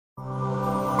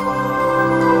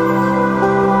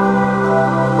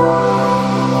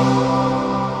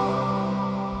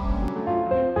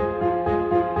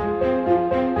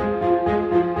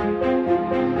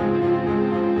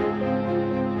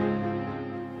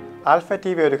Alpha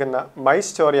T V ഒരുക്കുന്ന my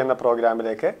story എന്ന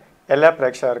പ്രോഗ്രാമിലേക്ക് എല്ലാ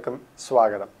പ്രേക്ഷകർക്കും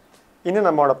സ്വാഗതം. ഇന്ന്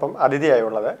നമ്മോടൊപ്പം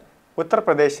അതിഥിയായുള്ളത്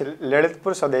ഉത്തർപ്രദേശിൽ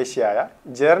ലളിത്പൂർ സ്വദേശിയായ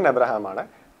ജെറിൻ എബ്രഹാമാണ്.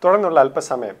 തുടർന്നുള്ള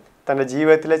അല്പസമയം തൻ്റെ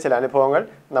ജീവിതത്തിലെ ചില അനുഭവങ്ങൾ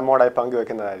നമ്മോടായി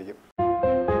പങ്കുവെക്കുന്നതായിരിക്കും.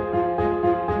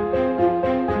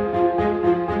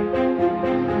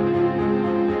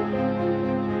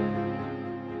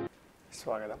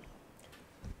 സ്വാഗതം.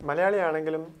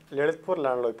 മലയാളിയാണെങ്കിലും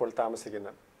ലളിത്പൂരിലാണല്ലോ ഇപ്പോൾ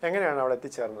താമസിക്കുന്നത്. എങ്ങനെയാണ് അവിടെ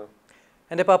എത്തിച്ചേർന്നത്?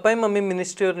 എൻ്റെ പപ്പായും മമ്മിയും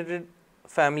മിനിസ്ട്രി ഓറിയൻറ്റഡ്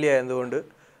ഫാമിലി ആയതുകൊണ്ട്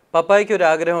പപ്പായ്ക്ക് ഒരു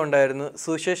ആഗ്രഹം ഉണ്ടായിരുന്നു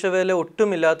സുശേഷവേല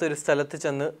ഒട്ടുമില്ലാത്തൊരു സ്ഥലത്ത്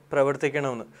ചെന്ന്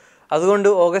പ്രവർത്തിക്കണമെന്ന്. അതുകൊണ്ട്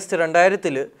ഓഗസ്റ്റ്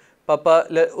 2000 പപ്പ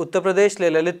ഉത്തർപ്രദേശിലെ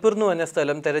ലളിത്പൂർ എന്ന് പറഞ്ഞ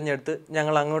സ്ഥലം തിരഞ്ഞെടുത്ത്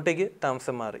ഞങ്ങൾ അങ്ങോട്ടേക്ക്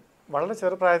താമസം മാറി. വളരെ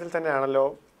ചെറുപ്രായത്തിൽ തന്നെയാണല്ലോ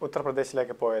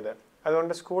ഉത്തർപ്രദേശിലേക്ക് പോയത്.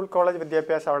 അതുകൊണ്ട് സ്കൂൾ കോളേജ്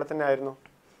വിദ്യാഭ്യാസം അവിടെ തന്നെ ആയിരുന്നു?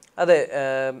 അതെ,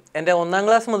 എൻ്റെ 1ാം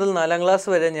ക്ലാസ് മുതൽ 4ാം ക്ലാസ്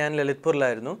വരെ ഞാൻ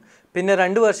ലളിത്പൂരിലായിരുന്നു. പിന്നെ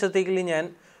 2 വർഷത്തേക്ക് ഞാൻ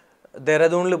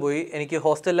ദെഹ്റാദൂണിൽ പോയി. എനിക്ക്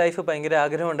ഹോസ്റ്റൽ ലൈഫ് ഭയങ്കര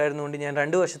ആഗ്രഹം ഉണ്ടായിരുന്നുകൊണ്ട് ഞാൻ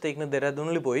 2 വർഷത്തേക്ക്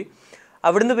ദെഹ്റാദൂണിൽ പോയി.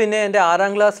 അവിടുന്ന് പിന്നെ എൻ്റെ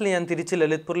 6ാം ക്ലാസ്സിൽ ഞാൻ തിരിച്ച്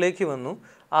ലളിത്പൂരിലേക്ക് വന്നു.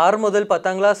 6 മുതൽ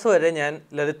 10ാം ക്ലാസ് വരെ ഞാൻ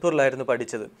ലളിത്പൂരിലായിരുന്നു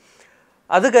പഠിച്ചത്.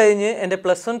 അത് കഴിഞ്ഞ് എൻ്റെ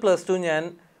 +1 +2 ഞാൻ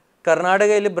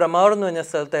കർണാടകയിൽ ബ്രഹ്മാവർ എന്ന് പറഞ്ഞ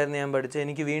സ്ഥലത്തായിരുന്നു ഞാൻ പഠിച്ചത്.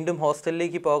 എനിക്ക് വീണ്ടും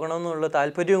ഹോസ്റ്റലിലേക്ക് പോകണമെന്നുള്ള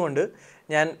താല്പര്യം കൊണ്ട്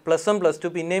ഞാൻ +1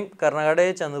 +2 പിന്നെയും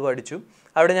കർണാടകയിൽ ചെന്ന് പഠിച്ചു.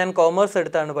 അവിടെ ഞാൻ കോമേഴ്സ്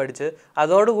എടുത്താണ് പഠിച്ചത്.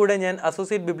 അതോടുകൂടെ ഞാൻ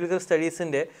അസോസിയേറ്റ് ബിബ്ലിക്കൽ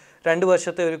സ്റ്റഡീസിൻ്റെ 2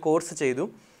 വർഷത്തെ ഒരു കോഴ്സ് ചെയ്തു.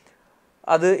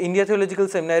 അത് ഇന്ത്യ തിയോളജിക്കൽ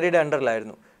സെമിനാരിയുടെ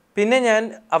അണ്ടറിലായിരുന്നു. പിന്നെ ഞാൻ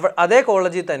അതേ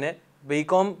കോളേജിൽ തന്നെ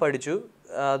BCom പഠിച്ചു.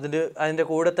 അതിൻ്റെ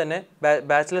കൂടെ തന്നെ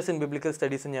ബാച്ചിലേഴ്സ് ഇൻ ബിബ്ലിക്കൽ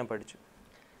സ്റ്റഡീസും ഞാൻ പഠിച്ചു.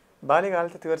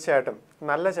 ബാല്യകാലത്ത് തീർച്ചയായിട്ടും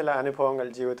നല്ല ചില അനുഭവങ്ങൾ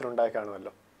ജീവിതത്തിൽ ഉണ്ടായി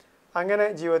കാണുമല്ലോ. അങ്ങനെ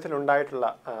ജീവിതത്തിൽ ഉണ്ടായിട്ടുള്ള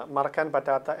മറക്കാൻ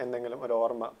പറ്റാത്ത എന്തെങ്കിലും ഒരു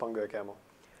ഓർമ്മ പങ്കുവെക്കാമോ?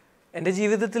 എൻ്റെ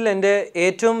ജീവിതത്തിൽ എൻ്റെ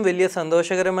ഏറ്റവും വലിയ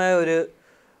സന്തോഷകരമായ ഒരു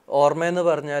ഓർമ്മയെന്ന്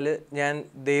പറഞ്ഞാൽ ഞാൻ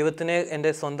ദൈവത്തിനെ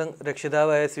എൻ്റെ സ്വന്തം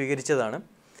രക്ഷിതാവായി സ്വീകരിച്ചതാണ്.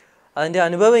 അതിൻ്റെ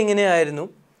അനുഭവം ഇങ്ങനെയായിരുന്നു.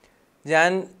 ഞാൻ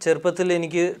ചെറുപ്പത്തിൽ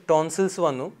എനിക്ക് ടോൺസിൽസ്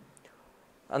വന്നു.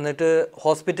 എന്നിട്ട്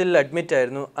ഹോസ്പിറ്റലിൽ അഡ്മിറ്റ്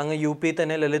ആയിരുന്നു. അങ്ങ് UP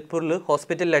തന്നെ ലളിത്പൂരിൽ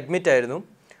ഹോസ്പിറ്റലിൽ അഡ്മിറ്റ് ആയിരുന്നു.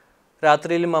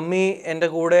 രാത്രിയിൽ മമ്മി എൻ്റെ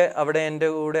കൂടെ അവിടെ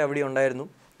ഉണ്ടായിരുന്നു.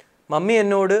 മമ്മി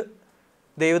എന്നോട്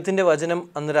ദൈവത്തിൻ്റെ വചനം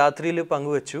അന്ന് രാത്രിയിൽ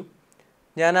പങ്കുവച്ചു.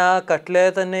 ഞാൻ ആ കട്ടിലേ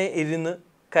തന്നെ ഇരുന്ന്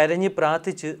കരഞ്ഞ്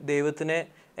പ്രാർത്ഥിച്ച് ദൈവത്തിനെ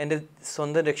എൻ്റെ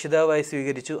സ്വന്തം രക്ഷിതാവായി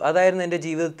സ്വീകരിച്ചു. അതായിരുന്നു എൻ്റെ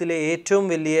ജീവിതത്തിലെ ഏറ്റവും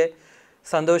വലിയ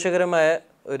സന്തോഷകരമായ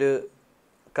ഒരു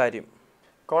കാര്യം.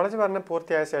 കോളേജ് പഠനം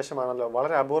പൂർത്തിയായ ശേഷമാണല്ലോ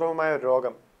വളരെ അപൂർവമായ ഒരു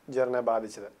രോഗം ജെറിനെ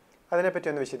ബാധിച്ചത്. അതിനെപ്പറ്റി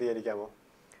ഒന്ന് വിശദീകരിക്കാമോ?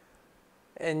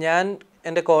 ഞാൻ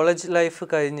എൻ്റെ കോളേജ് ലൈഫ്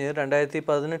കഴിഞ്ഞ്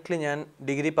 2018 ഞാൻ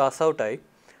ഡിഗ്രി പാസ് ഔട്ടായി.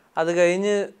 അത്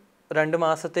കഴിഞ്ഞ് 2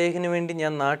 മാസത്തേക്കിന് വേണ്ടി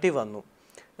ഞാൻ നാട്ടിൽ വന്നു.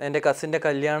 എൻ്റെ കസിൻ്റെ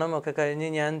കല്യാണം ഒക്കെ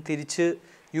കഴിഞ്ഞ് ഞാൻ തിരിച്ച്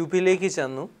UP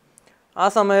ചെന്നു. ആ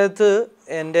സമയത്ത്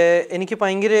എനിക്ക്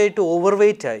ഭയങ്കരമായിട്ട് ഓവർ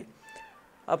വെയ്റ്റ് ആയി.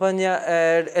 അപ്പം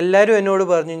എല്ലാവരും എന്നോട്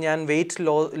പറഞ്ഞു ഞാൻ വെയിറ്റ്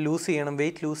ലൂസ്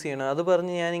ചെയ്യണം. അത്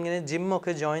പറഞ്ഞ് ഞാനിങ്ങനെ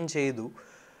ജിമ്മൊക്കെ ജോയിൻ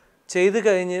ചെയ്ത്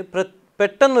കഴിഞ്ഞ്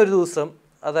പെട്ടെന്നൊരു ദിവസം,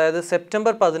 അതായത്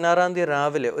സെപ്റ്റംബർ 16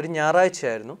 രാവിലെ, ഒരു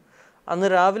ഞായറാഴ്ചയായിരുന്നു. അന്ന്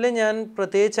രാവിലെ ഞാൻ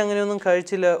പ്രത്യേകിച്ച് അങ്ങനെയൊന്നും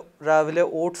കഴിച്ചില്ല. രാവിലെ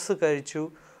ഓട്സ് കഴിച്ചു.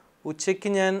 ഉച്ചയ്ക്ക്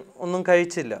ഞാൻ ഒന്നും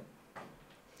കഴിച്ചില്ല.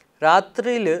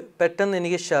 രാത്രിയിൽ പെട്ടെന്ന്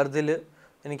എനിക്ക് ഛർദിൽ,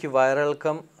 എനിക്ക്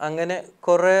വയറിളക്കം, അങ്ങനെ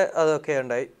കുറേ അതൊക്കെ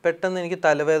ഉണ്ടായി. പെട്ടെന്ന് എനിക്ക്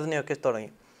തലവേദനയൊക്കെ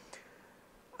തുടങ്ങി.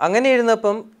 അങ്ങനെ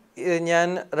ഇരുന്നപ്പം ഞാൻ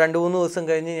 2-3 ദിവസം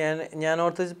കഴിഞ്ഞ് ഞാൻ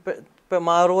ഓർത്ത്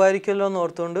മാറുമായിരിക്കുമല്ലോ എന്ന്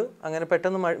ഓർത്തുകൊണ്ട് അങ്ങനെ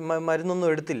പെട്ടെന്ന് മരുന്നൊന്നും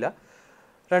എടുത്തില്ല.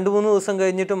 2-3 ദിവസം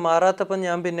കഴിഞ്ഞിട്ടും മാറാത്തപ്പം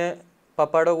ഞാൻ പിന്നെ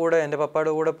എൻ്റെ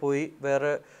പപ്പായുടെ കൂടെ പോയി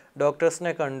വേറെ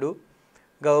ഡോക്ടേഴ്സിനെ കണ്ടു.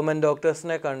 ഗവൺമെൻറ്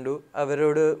ഡോക്ടേഴ്സിനെ കണ്ടു.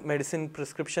 അവരോട് മെഡിസിൻ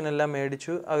പ്രിസ്ക്രിപ്ഷൻ എല്ലാം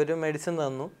മേടിച്ചു. അവർ മെഡിസിൻ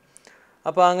തന്നു.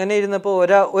 അപ്പോൾ അങ്ങനെ ഇരുന്നപ്പോൾ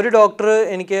ഒരു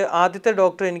ആദ്യത്തെ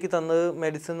ഡോക്ടർ എനിക്ക് തന്നത്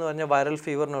മെഡിസിൻ എന്ന് പറഞ്ഞാൽ വൈറൽ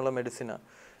ഫീവറിനുള്ള മെഡിസിനാണ്.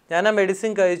 ഞാൻ ആ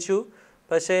മെഡിസിൻ കഴിച്ചു.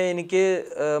 പക്ഷേ എനിക്ക്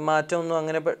മാറ്റമൊന്നും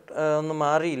അങ്ങനെ ഒന്നും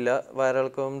മാറിയില്ല.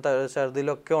 വയറിളക്കവും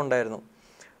ഛർദിലൊക്കെ ഉണ്ടായിരുന്നു.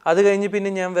 അത് കഴിഞ്ഞ് പിന്നെ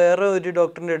ഞാൻ വേറെ ഒരു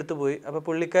ഡോക്ടറിൻ്റെ അടുത്ത് പോയി. അപ്പോൾ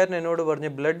പുള്ളിക്കാരൻ എന്നോട് പറഞ്ഞു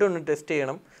ബ്ലഡ് ഒന്ന് ടെസ്റ്റ്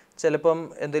ചെയ്യണം, ചിലപ്പം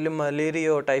എന്തെങ്കിലും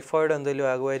മലേറിയയോ ടൈഫോയിഡോ എന്തെങ്കിലും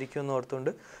ആകുമായിരിക്കും എന്ന്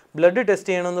ഓർത്തുകൊണ്ട് ബ്ലഡ് ടെസ്റ്റ്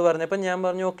ചെയ്യണമെന്ന് പറഞ്ഞപ്പോൾ ഞാൻ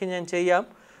പറഞ്ഞു ഓക്കെ ഞാൻ ചെയ്യാം.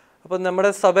 അപ്പം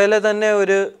നമ്മുടെ സഭയിലെ തന്നെ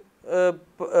ഒരു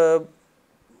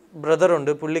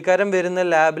ബ്രദറുണ്ട്. പുള്ളിക്കാരൻ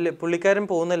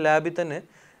പോകുന്ന ലാബിൽ തന്നെ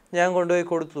ഞാൻ കൊണ്ടുപോയി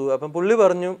കൊടുത്തു. അപ്പം പുള്ളി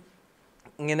പറഞ്ഞു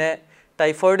ഇങ്ങനെ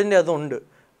ടൈഫോയിഡിൻ്റെ അതുണ്ട്.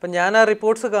 അപ്പം ഞാൻ ആ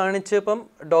റിപ്പോർട്ട്സ് കാണിച്ചപ്പം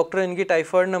ഡോക്ടർ എനിക്ക്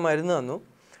ടൈഫോയിഡിൻ്റെ മരുന്ന് തന്നു.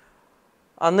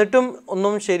 എന്നിട്ടും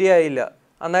ഒന്നും ശരിയായില്ല.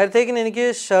 അന്നേരത്തേക്കിന് എനിക്ക്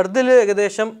ഛർദിൽ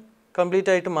ഏകദേശം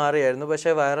കംപ്ലീറ്റ് ആയിട്ട് മാറിയായിരുന്നു.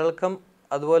 പക്ഷേ വയറിളക്കം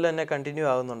അതുപോലെ തന്നെ കണ്ടിന്യൂ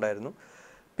ആകുന്നുണ്ടായിരുന്നു.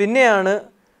 പിന്നെയാണ്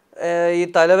ഈ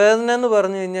തലവേദന എന്ന്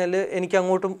പറഞ്ഞു കഴിഞ്ഞാൽ എനിക്ക്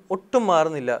അങ്ങോട്ടും ഒട്ടും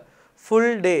മാറുന്നില്ല. ഫുൾ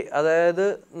ഡേ, അതായത്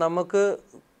നമുക്ക്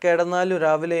കിടന്നാലും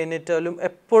രാവിലെ എണീറ്റാലും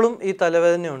എപ്പോഴും ഈ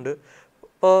തലവേദനയുണ്ട്.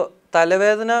 അപ്പോൾ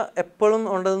തലവേദന എപ്പോഴും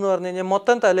ഉണ്ടെന്ന് പറഞ്ഞു കഴിഞ്ഞാൽ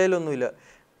മൊത്തം തലയിലൊന്നുമില്ല,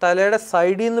 തലയുടെ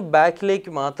സൈഡിൽ നിന്ന്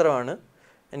ബാക്കിലേക്ക് മാത്രമാണ്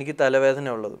എനിക്ക് തലവേദന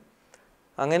ഉള്ളത്.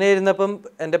 അങ്ങനെ ഇരുന്നപ്പം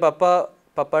എൻ്റെ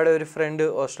പപ്പയുടെ ഒരു ഫ്രണ്ട്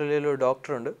ഓസ്ട്രേലിയയിൽ ഒരു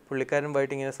ഡോക്ടറുണ്ട്,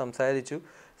 പുള്ളിക്കാരനുമായിട്ട് ഇങ്ങനെ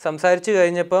സംസാരിച്ച്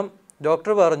കഴിഞ്ഞപ്പം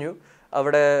ഡോക്ടർ പറഞ്ഞു,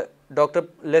 അവിടെ ഡോക്ടർ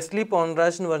ലെസ്ലി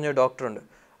പോൺറാജ് എന്ന് പറഞ്ഞ ഡോക്ടറുണ്ട്,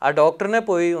 ആ ഡോക്ടറിനെ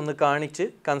പോയി ഒന്ന് കാണിച്ച്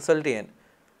കൺസൾട്ട് ചെയ്യാൻ.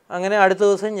 അങ്ങനെ അടുത്ത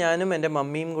ദിവസം ഞാനും എൻ്റെ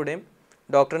മമ്മിയും കൂടെയും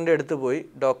ഡോക്ടറിൻ്റെ അടുത്ത് പോയി.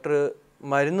 ഡോക്ടർ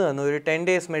മരുന്ന് തന്നു, ഒരു 10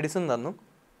 days മെഡിസിൻ തന്നു.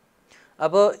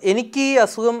 അപ്പോൾ എനിക്ക് ഈ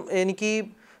അസുഖം, എനിക്ക്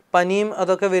പനിയും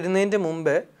അതൊക്കെ വരുന്നതിൻ്റെ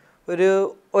മുമ്പേ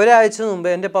ഒരാഴ്ച മുമ്പ്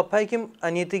എൻ്റെ പപ്പായ്ക്കും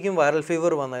അനിയത്തിക്കും വൈറൽ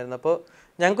ഫീവർ വന്നായിരുന്നു. അപ്പോൾ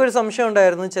ഞങ്ങൾക്കൊരു സംശയം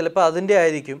ഉണ്ടായിരുന്നു, ചിലപ്പോൾ അതിൻ്റെ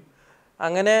ആയിരിക്കും.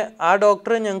 അങ്ങനെ ആ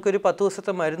ഡോക്ടർ ഞങ്ങൾക്കൊരു 10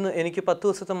 ദിവസത്തെ എനിക്ക് 10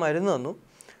 ദിവസത്തെ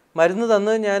മരുന്ന്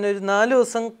തന്ന് ഞാനൊരു 4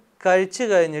 ദിവസം കഴിച്ച്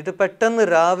കഴിഞ്ഞിട്ട് പെട്ടെന്ന്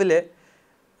രാവിലെ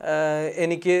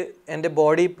എനിക്ക് എൻ്റെ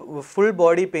ഫുൾ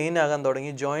ബോഡി പെയിൻ ആകാൻ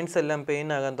തുടങ്ങി, ജോയിൻറ്റ്സ് എല്ലാം പെയിൻ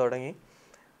ആകാൻ തുടങ്ങി.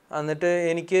 എന്നിട്ട്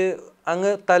എനിക്ക്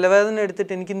അങ്ങ് തലവേദന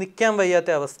എടുത്തിട്ട് എനിക്ക് നിൽക്കാൻ വയ്യാത്ത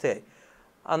അവസ്ഥയായി.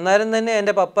 അന്നേരം തന്നെ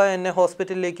എൻ്റെ പപ്പ എന്നെ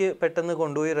ഹോസ്പിറ്റലിലേക്ക് പെട്ടെന്ന്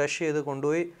റഷ് ചെയ്ത്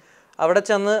കൊണ്ടുപോയി. അവിടെ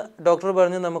ചെന്ന് ഡോക്ടർ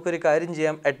പറഞ്ഞു, നമുക്കൊരു കാര്യം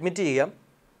ചെയ്യാം, അഡ്മിറ്റ് ചെയ്യാം.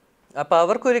 അപ്പോൾ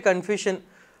അവർക്കൊരു കൺഫ്യൂഷൻ,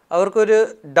 അവർക്കൊരു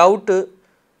ഡൗട്ട്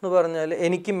എന്ന് പറഞ്ഞാൽ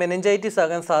എനിക്ക് മെനിഞ്ചൈറ്റിസ്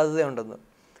ആകാൻ സാധ്യതയുണ്ടെന്ന്.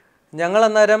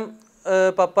 ഞങ്ങളന്നേരം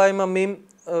പപ്പായും മമ്മിയും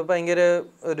ഭയങ്കര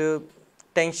ഒരു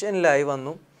ടെൻഷനിലായി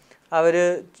വന്നു. അവർ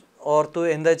ഓർത്തു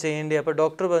എന്താ ചെയ്യേണ്ടത്. അപ്പോൾ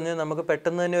ഡോക്ടർ പറഞ്ഞു, നമുക്ക്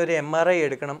പെട്ടെന്ന് തന്നെ ഒരു MRI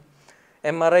എടുക്കണം.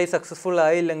 MRI സക്സസ്ഫുൾ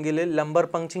ആയില്ലെങ്കിൽ ലംബർ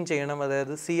പങ്ക്ചിങ് ചെയ്യണം,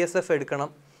 അതായത് CSF എടുക്കണം.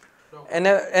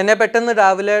 എന്നെ പെട്ടെന്ന്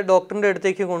രാവിലെ ഡോക്ടറിൻ്റെ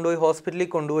അടുത്തേക്ക് ഹോസ്പിറ്റലിൽ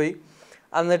കൊണ്ടുപോയി.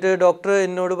 എന്നിട്ട് ഡോക്ടർ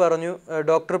എന്നോട് പറഞ്ഞു,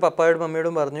 ഡോക്ടർ പപ്പായോടും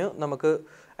മമ്മിയോടും പറഞ്ഞു, നമുക്ക്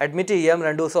അഡ്മിറ്റ് ചെയ്യാം,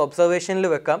 2 ദിവസം ഒബ്സർവേഷനിൽ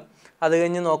വെക്കാം, അത്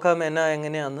കഴിഞ്ഞ് നോക്കാം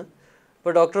എങ്ങനെയാണെന്ന്.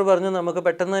 അപ്പോൾ ഡോക്ടർ പറഞ്ഞു, നമുക്ക്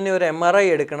പെട്ടെന്ന് തന്നെ ഒരു MRI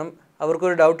എടുക്കണം.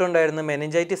 അവർക്കൊരു ഡൗട്ട് ഉണ്ടായിരുന്നു,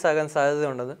 മെനിഞ്ചൈറ്റിസ് ആകാൻ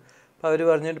സാധ്യതയുണ്ടെന്ന്. അപ്പോൾ അവർ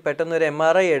പറഞ്ഞു, പെട്ടെന്ന് ഒരു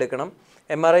MRI എടുക്കണം.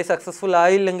 MRI സക്സസ്ഫുൾ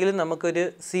ആയില്ലെങ്കിൽ നമുക്കൊരു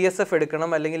CSF എടുക്കണം,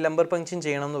 അല്ലെങ്കിൽ ലംബർ പങ്ക്ചിങ്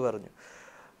ചെയ്യണം എന്ന് പറഞ്ഞു.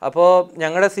 അപ്പോൾ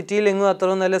ഞങ്ങളുടെ സിറ്റിയിലെങ്ങും അത്ര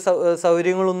നല്ല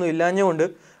സൗകര്യങ്ങളൊന്നും ഇല്ലാഞ്ഞുകൊണ്ട്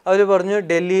അവർ പറഞ്ഞു,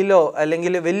 ഡൽഹിയിലോ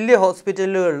അല്ലെങ്കിൽ വലിയ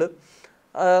ഹോസ്പിറ്റലുകളിൽ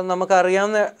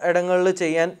നമുക്കറിയാവുന്ന ഇടങ്ങളിൽ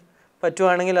ചെയ്യാൻ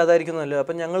പറ്റുവാണെങ്കിൽ അതായിരിക്കും നല്ലത്.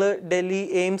 അപ്പം ഞങ്ങൾ ഡൽഹി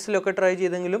എയിംസിലൊക്കെ ട്രൈ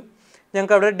ചെയ്തെങ്കിലും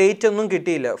ഞങ്ങൾക്ക് അവിടെ ഡേറ്റ് ഒന്നും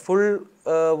കിട്ടിയില്ല. ഫുൾ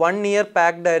 1 year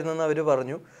പാക്ഡ് ആയിരുന്നു എന്ന് അവർ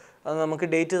പറഞ്ഞു. അത് നമുക്ക്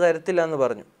ഡേറ്റ് തരത്തില്ല എന്ന്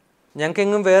പറഞ്ഞു.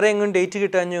 ഞങ്ങൾക്കെങ്ങും വേറെ എങ്ങും ഡേറ്റ്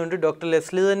കിട്ടാഞ്ഞുകൊണ്ട് ഡോക്ടർ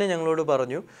ലെസ്ലി തന്നെ ഞങ്ങളോട്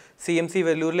പറഞ്ഞു CMC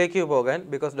വെല്ലൂരിലേക്ക് പോകാൻ.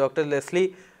 Because doctor Leslie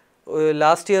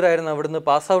last year ആയിരുന്നു അവിടുന്ന്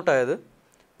പാസ് ഔട്ട് ആയത്.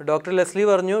 ഡോക്ടർ ലെസ്ലി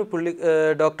പറഞ്ഞു,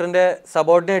 ഡോക്ടറിൻ്റെ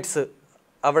സബോർഡിനേറ്റ്സ്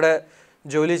അവിടെ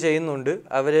ജോലി ചെയ്യുന്നുണ്ട്,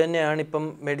 അവർ തന്നെയാണ് ഇപ്പം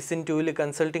മെഡിസിൻ 2ൽ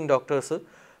കൺസൾട്ടിങ് ഡോക്ടേഴ്സ്.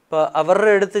 അപ്പോൾ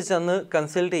അവരുടെ അടുത്ത് ചെന്ന്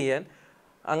കൺസൾട്ട് ചെയ്യാൻ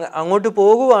അങ്ങോട്ട്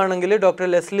പോകുവാണെങ്കിൽ ഡോക്ടർ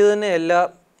ലെസ്ലി തന്നെ എല്ലാ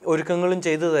ഒരുക്കങ്ങളും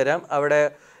ചെയ്തു തരാം, അവിടെ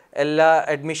എല്ലാ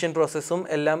അഡ്മിഷൻ പ്രോസസ്സും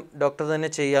എല്ലാം ഡോക്ടർ തന്നെ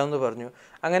ചെയ്യാമെന്ന് പറഞ്ഞു.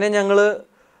 അങ്ങനെ ഞങ്ങൾ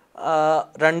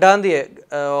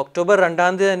ഒക്ടോബർ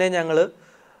 2 തന്നെ ഞങ്ങൾ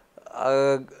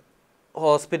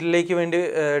ഹോസ്പിറ്റലിലേക്ക് വേണ്ടി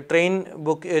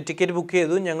ടിക്കറ്റ് ബുക്ക്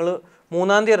ചെയ്തു. ഞങ്ങൾ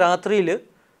 3 രാത്രിയിൽ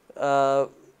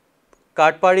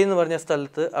കാട്ട്പാടി എന്ന് പറഞ്ഞ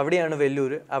സ്ഥലത്ത്, അവിടെയാണ്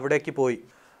വെല്ലൂർ, അവിടേക്ക് പോയി.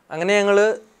 അങ്ങനെ ഞങ്ങൾ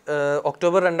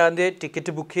ഒക്ടോബർ 2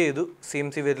 ടിക്കറ്റ് ബുക്ക് ചെയ്തു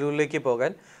CMC വെല്ലൂരിലേക്ക്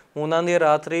പോകാൻ. 3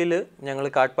 രാത്രിയിൽ ഞങ്ങൾ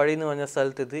കാട്ട്പാടി എന്ന് പറഞ്ഞ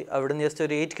സ്ഥലത്തെത്തി. അവിടെ നിന്ന് ജസ്റ്റ്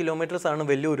ഒരു 8 kilometers ആണ്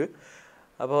വെല്ലൂർ.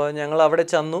 അപ്പോൾ ഞങ്ങൾ അവിടെ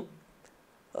ചെന്നു.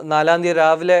 4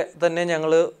 രാവിലെ തന്നെ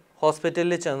ഞങ്ങൾ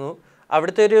ഹോസ്പിറ്റലിൽ ചെന്നു.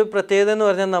 അവിടുത്തെ ഒരു പ്രത്യേകത എന്ന്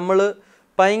പറഞ്ഞാൽ നമ്മൾ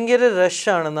ഭയങ്കര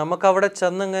റഷാണ്. നമുക്കവിടെ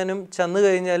ചെന്ന്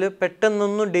കഴിഞ്ഞാൽ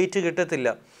പെട്ടെന്നൊന്നും ഡേറ്റ് കിട്ടത്തില്ല.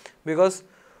 ബിക്കോസ്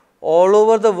ഓൾ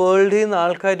ഓവർ ദ വേൾഡിൽ നിന്ന്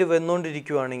ആൾക്കാർ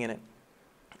വന്നുകൊണ്ടിരിക്കുവാണ് ഇങ്ങനെ.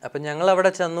 അപ്പം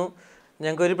ഞങ്ങളവിടെ ചെന്നു.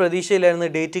 ഞങ്ങൾക്കൊരു പ്രതീക്ഷയിലായിരുന്നു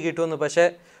ഡേറ്റ് കിട്ടുമെന്ന്. പക്ഷേ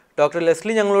ഡോക്ടർ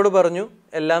ലെസ്ലി ഞങ്ങളോട് പറഞ്ഞു,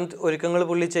 എല്ലാം ഒരുക്കങ്ങൾ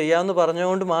പുള്ളി ചെയ്യാമെന്ന്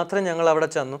പറഞ്ഞുകൊണ്ട് മാത്രം ഞങ്ങൾ അവിടെ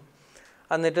ചെന്നു.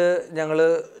 എന്നിട്ട് ഞങ്ങൾ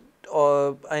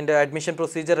അതിൻ്റെ അഡ്മിഷൻ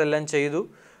പ്രൊസീജിയർ എല്ലാം ചെയ്തു.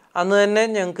 അന്ന് തന്നെ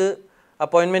ഞങ്ങൾക്ക്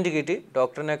അപ്പോയിൻമെൻറ്റ് കിട്ടി.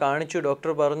 ഡോക്ടറിനെ കാണിച്ചു.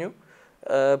 ഡോക്ടർ പറഞ്ഞു,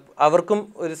 അവർക്കും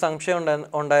ഒരു സംശയം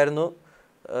ഉണ്ടായിരുന്നു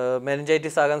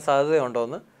മെനിഞ്ചൈറ്റിസ് ആകാൻ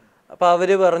സാധ്യതയുണ്ടോയെന്ന്. അപ്പോൾ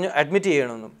അവർ പറഞ്ഞു അഡ്മിറ്റ്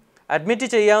ചെയ്യണമെന്നും. അഡ്മിറ്റ്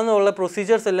ചെയ്യാവുന്നുള്ള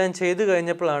പ്രൊസീജിയേഴ്സ് എല്ലാം ചെയ്ത്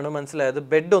കഴിഞ്ഞപ്പോഴാണ് മനസ്സിലായത്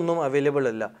ബെഡൊന്നും അവൈലബിൾ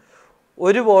അല്ല,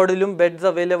 ഒരു വാർഡിലും ബെഡ്സ്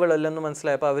അവൈലബിൾ അല്ലെന്ന്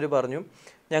മനസ്സിലായപ്പോൾ അവർ പറഞ്ഞു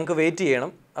ഞങ്ങൾക്ക് വെയിറ്റ്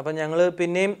ചെയ്യണം. അപ്പം ഞങ്ങൾ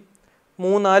പിന്നെയും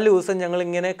 3-4 ദിവസം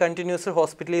ഞങ്ങളിങ്ങനെ കണ്ടിന്യൂസ്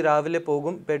ഹോസ്പിറ്റലിൽ രാവിലെ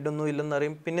പോകും, ബെഡൊന്നും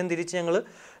ഇല്ലെന്നറിയും, പിന്നെയും തിരിച്ച് ഞങ്ങൾ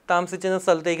താമസിച്ചിരുന്ന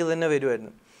സ്ഥലത്തേക്ക് തന്നെ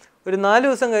വരുമായിരുന്നു. ഒരു 4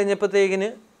 ദിവസം കഴിഞ്ഞപ്പോഴത്തേക്കിന്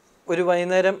ഒരു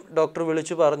വൈകുന്നേരം ഡോക്ടർ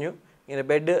വിളിച്ചു പറഞ്ഞു, ഇങ്ങനെ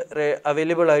ബെഡ്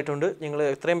അവൈലബിൾ ആയിട്ടുണ്ട്, നിങ്ങൾ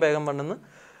എത്രയും വേഗം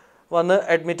വന്ന്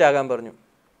അഡ്മിറ്റ് ആകാൻ പറഞ്ഞു.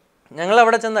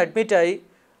 ഞങ്ങളവിടെ ചെന്ന്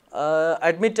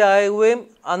അഡ്മിറ്റ് ആവുകയും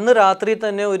അന്ന് രാത്രി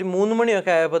തന്നെ ഒരു 3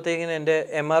 മണിയൊക്കെ ആയപ്പോഴത്തേക്കിന് എൻ്റെ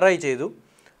MRI ചെയ്തു.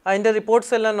 അതിൻ്റെ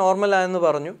റിപ്പോർട്ട്സ് എല്ലാം നോർമലായെന്ന്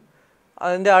പറഞ്ഞു.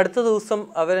 അതിൻ്റെ അടുത്ത ദിവസം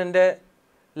അവരെൻ്റെ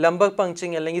ലംബർ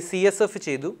പങ്ക്ചിങ് അല്ലെങ്കിൽ CSF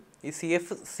ചെയ്തു. ഈ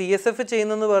CSF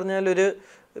ചെയ്യുന്നതെന്ന് പറഞ്ഞാൽ ഒരു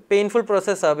പെയിൻഫുൾ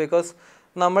പ്രോസസ്സാണ്. ബിക്കോസ്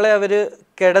നമ്മളെ അവർ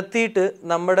കിടത്തിയിട്ട്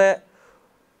നമ്മുടെ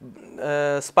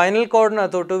സ്പൈനൽ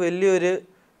കോഡിനകത്തോട്ട് വലിയൊരു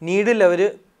നീഡിൽ അവർ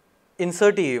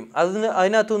ഇൻസേർട്ട് ചെയ്യും.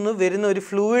 അതിനകത്തുനിന്ന് വരുന്ന ഒരു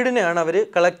ഫ്ലൂയിഡിനെയാണ് അവർ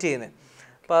കളക്ട് ചെയ്യുന്നത്.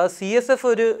 അപ്പോൾ ആ CSF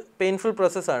ഒരു പെയിൻഫുൾ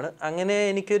പ്രോസസ്സാണ്. അങ്ങനെ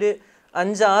എനിക്കൊരു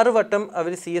 5-6 വട്ടം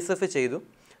അവർ CSF ചെയ്തു.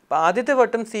 അപ്പോൾ ആദ്യത്തെ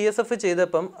വട്ടം CSF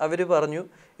ചെയ്തപ്പം അവർ പറഞ്ഞു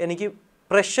എനിക്ക്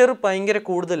പ്രഷർ ഭയങ്കര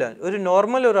കൂടുതലാണ്. ഒരു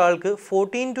നോർമൽ ഒരാൾക്ക്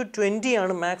 14 to 20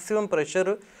 ആണ് മാക്സിമം പ്രഷർ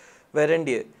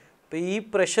വരേണ്ടത്. അപ്പോൾ ഈ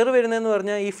പ്രഷർ വരുന്നതെന്ന്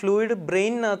പറഞ്ഞാൽ ഈ ഫ്ലൂയിഡ്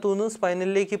ബ്രെയിനിനകത്തുനിന്ന്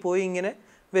സ്പൈനലിലേക്ക് പോയി ഇങ്ങനെ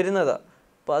വരുന്നതാണ്.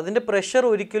 അപ്പോൾ അതിൻ്റെ പ്രഷർ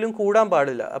ഒരിക്കലും കൂടാൻ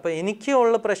പാടില്ല. അപ്പോൾ എനിക്ക്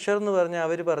ഉള്ള പ്രഷർ എന്ന് പറഞ്ഞാൽ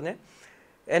അവർ പറഞ്ഞ്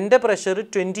എൻ്റെ പ്രഷർ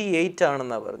 28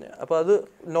 ആണെന്നാണ് പറഞ്ഞത്. അപ്പോൾ അത്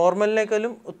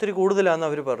നോർമലിനേക്കാളും ഒത്തിരി കൂടുതലാണെന്ന്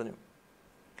അവർ പറഞ്ഞു.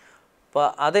 അപ്പോൾ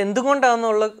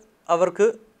അതെന്തുകൊണ്ടാണെന്നുള്ള അവർക്ക്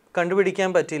കണ്ടുപിടിക്കാൻ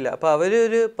പറ്റില്ല. അപ്പോൾ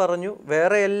അവരൊരു പറഞ്ഞു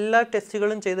വേറെ എല്ലാ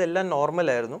ടെസ്റ്റുകളും ചെയ്ത് എല്ലാം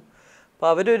നോർമലായിരുന്നു. അപ്പോൾ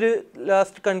അവരൊരു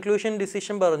ലാസ്റ്റ് കൺക്ലൂഷൻ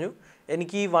ഡിസിഷൻ പറഞ്ഞു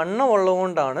എനിക്ക് ഈ വണ്ണം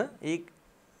ഉള്ളതുകൊണ്ടാണ് ഈ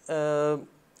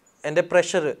എൻ്റെ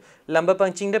പ്രഷർ ലംബർ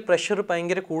പങ്ക്ചറിൻ്റെ പ്രഷർ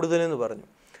ഭയങ്കര കൂടുതലെന്ന് പറഞ്ഞു.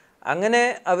 അങ്ങനെ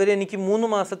അവരെനിക്ക് 3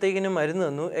 മാസത്തേക്കിന് മരുന്ന്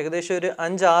തന്നു. ഏകദേശം ഒരു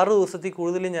 5-6 ദിവസത്തിൽ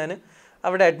കൂടുതൽ ഞാൻ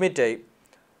അവിടെ അഡ്മിറ്റായി.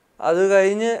 അത്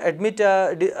കഴിഞ്ഞ്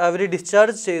അവർ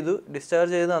ഡിസ്ചാർജ്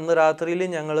ചെയ്ത് അന്ന് രാത്രിയിൽ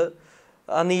ഞങ്ങൾ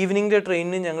അന്ന് ഈവനിങ്ങിൻ്റെ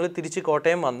ട്രെയിനിന് ഞങ്ങൾ തിരിച്ച്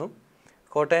കോട്ടയം വന്നു.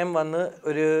 കോട്ടയം വന്ന്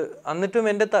എന്നിട്ടും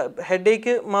എൻ്റെ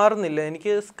ഹെഡേക്ക് മാറുന്നില്ല.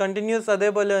 എനിക്ക് കണ്ടിന്യൂസ്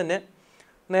അതേപോലെ തന്നെ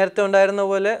നേരത്തെ ഉണ്ടായിരുന്ന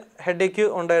പോലെ ഹെഡേക്ക്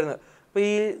ഉണ്ടായിരുന്നു. അപ്പോൾ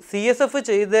ഈ CSF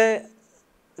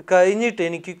കഴിഞ്ഞിട്ട്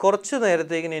എനിക്ക് കുറച്ച്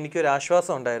നേരത്തേക്കിന് എനിക്കൊരു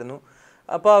ആശ്വാസം ഉണ്ടായിരുന്നു.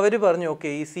 അപ്പോൾ അവർ പറഞ്ഞു ഓക്കെ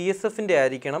ഈ CSFൻ്റെ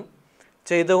ആയിരിക്കണം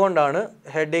ചെയ്തുകൊണ്ടാണ്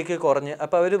ഹെഡേക്ക് കുറഞ്ഞ്.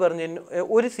 അപ്പോൾ അവർ പറഞ്ഞു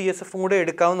ഒരു CSF കൂടെ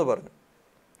എടുക്കാമെന്ന് പറഞ്ഞു.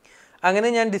 അങ്ങനെ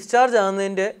ഞാൻ ഡിസ്ചാർജ്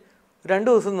ആകുന്നതിൻ്റെ 2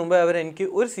 ദിവസം മുമ്പേ അവരെനിക്ക്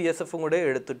ഒരു CSF കൂടെ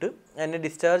എടുത്തിട്ട് എന്നെ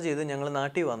ഡിസ്ചാർജ് ചെയ്ത് ഞങ്ങൾ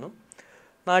നാട്ടിൽ വന്നു.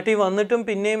 നാട്ടിൽ വന്നിട്ടും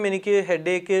പിന്നെയും എനിക്ക്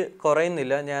ഹെഡേക്ക്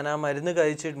കുറയുന്നില്ല. ഞാൻ ആ മരുന്ന്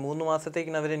കഴിച്ച് 3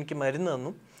 മാസത്തേക്കിന് അവരെനിക്ക് മരുന്ന്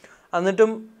തന്നു.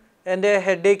 എന്നിട്ടും എൻ്റെ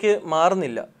ഹെഡേക്ക്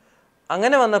മാറുന്നില്ല.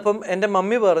 അങ്ങനെ വന്നപ്പം എൻ്റെ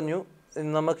മമ്മി പറഞ്ഞു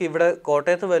നമുക്ക് ഇവിടെ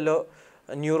കോട്ടയത്ത് വല്ലോ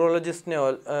ന്യൂറോളജിസ്റ്റിനെ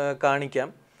കാണിക്കാം.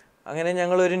 അങ്ങനെ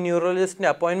ഞങ്ങളൊരു ന്യൂറോളജിസ്റ്റിൻ്റെ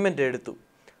അപ്പോയിൻമെൻറ്റ് എടുത്തു.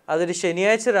 അതൊരു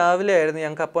ശനിയാഴ്ച രാവിലെ ആയിരുന്നു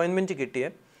ഞങ്ങൾക്ക് അപ്പോയിൻമെൻറ്റ്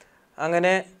കിട്ടിയത്.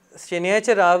 അങ്ങനെ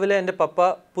ശനിയാഴ്ച രാവിലെ എൻ്റെ പപ്പ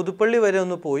പുതുപ്പള്ളി വരെ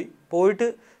ഒന്ന് പോയിട്ട്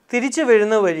തിരിച്ച്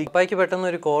വരുന്ന വഴി പപ്പായ്ക്ക് പെട്ടെന്ന്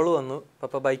ഒരു കോൾ വന്നു.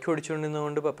 പപ്പ ബൈക്ക്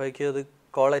ഓടിച്ചുകൊണ്ടിരുന്നതുകൊണ്ട് പപ്പായ്ക്ക് അത്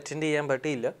കോൾ അറ്റൻഡ് ചെയ്യാൻ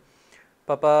പറ്റിയില്ല.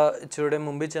 പപ്പ ഇച്ചിരി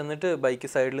മുമ്പിൽ ചെന്നിട്ട് ബൈക്ക്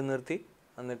സൈഡിൽ നിർത്തി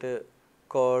എന്നിട്ട്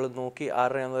കോൾ നോക്കി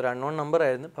 6 ഒരു അൺനോൺ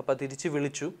നമ്പറായിരുന്നു. പപ്പ തിരിച്ച്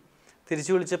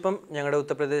വിളിച്ചപ്പം ഞങ്ങളുടെ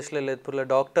ഉത്തർപ്രദേശിലെ ലളിത്പൂരിലെ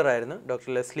ഡോക്ടറായിരുന്നു,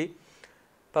 ഡോക്ടർ ലെസ്ലി.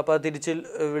 പപ്പ തിരിച്ച്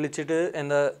വിളിച്ചിട്ട്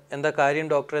എന്താ കാര്യം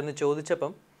ഡോക്ടർ എന്ന്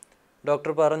ചോദിച്ചപ്പം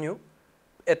ഡോക്ടർ പറഞ്ഞു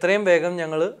എത്രയും വേഗം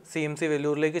ഞങ്ങൾ CMC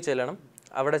വെല്ലൂരിലേക്ക് ചെല്ലണം.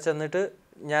 അവിടെ ചെന്നിട്ട്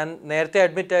ഞാൻ നേരത്തെ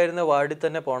അഡ്മിറ്റ് ആയിരുന്ന വാർഡിൽ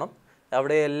തന്നെ പോകണം.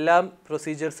 അവിടെ എല്ലാം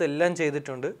പ്രൊസീജിയേഴ്സ് എല്ലാം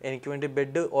ചെയ്തിട്ടുണ്ട്. എനിക്ക് വേണ്ടി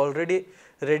ബെഡ് ഓൾറെഡി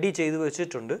റെഡി ചെയ്ത്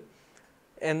വെച്ചിട്ടുണ്ട്.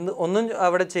 ഒന്നും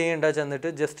അവിടെ ചെയ്യേണ്ട, ചെന്നിട്ട്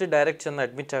ജസ്റ്റ് ഡയറക്റ്റ് ചെന്ന്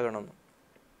അഡ്മിറ്റ് ആകണമെന്ന്.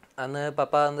 അന്ന്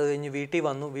പപ്പ അത് കഴിഞ്ഞ് വീട്ടിൽ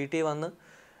വന്ന്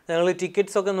ഞങ്ങൾ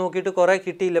ടിക്കറ്റ്സൊക്കെ നോക്കിയിട്ട് കുറേ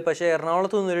കിട്ടിയില്ല. പക്ഷേ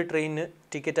എറണാകുളത്തു നിന്നൊരു ട്രെയിനിന്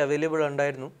ടിക്കറ്റ് അവൈലബിൾ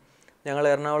ഉണ്ടായിരുന്നു. ഞങ്ങൾ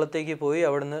എറണാകുളത്തേക്ക് പോയി.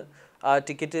 അവിടുന്ന് ആ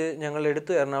ടിക്കറ്റ് ഞങ്ങൾ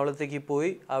എടുത്ത് എറണാകുളത്തേക്ക്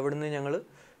പോയി. അവിടുന്ന് ഞങ്ങൾ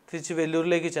തിരിച്ച്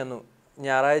വെല്ലൂരിലേക്ക് ചെന്നു.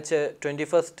 ഞായറാഴ്ച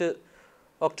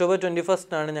ഒക്ടോബർ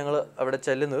 21 ഞങ്ങൾ അവിടെ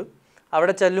ചെല്ലുന്നത്.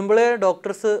 അവിടെ ചെല്ലുമ്പോഴേ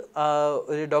ഡോക്ടേഴ്സ്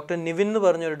ഒരു ഡോക്ടർ നിവിൻ എന്ന്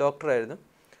പറഞ്ഞൊരു ഡോക്ടറായിരുന്നു.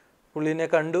 പുള്ളീനെ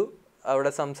കണ്ടു,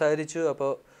 അവിടെ സംസാരിച്ചു.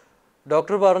 അപ്പോൾ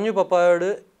ഡോക്ടർ പറഞ്ഞു പപ്പായോട്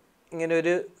ഇങ്ങനെ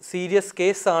ഒരു സീരിയസ്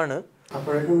കേസാണ്.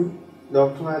 അപ്പോഴേക്കും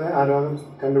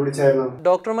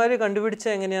ഡോക്ടർമാർ കണ്ടുപിടിച്ച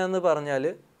എങ്ങനെയാണെന്ന് പറഞ്ഞാൽ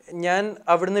ഞാൻ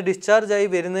അവിടുന്ന് ഡിസ്ചാർജ് ആയി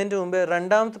വരുന്നതിൻ്റെ മുമ്പേ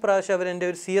 2ാമത്തെ പ്രാവശ്യം അവർ എൻ്റെ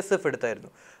ഒരു CSF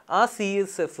എടുത്തായിരുന്നു. ആ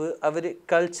CSF അവർ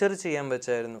കൾച്ചർ ചെയ്യാൻ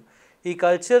വെച്ചായിരുന്നു. ഈ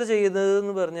കൾച്ചർ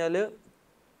ചെയ്തതെന്ന് പറഞ്ഞാൽ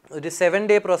ഒരു 7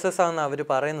 ഡേ പ്രോസസ്സാണെന്ന് അവർ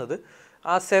പറയുന്നത്.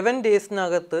 ആ 7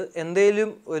 ഡേയ്സിനകത്ത്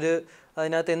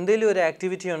അതിനകത്ത് എന്തെങ്കിലും ഒരു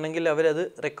ആക്ടിവിറ്റി ഉണ്ടെങ്കിൽ അവരത്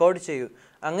റെക്കോർഡ് ചെയ്യും.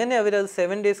 അങ്ങനെ അവരത്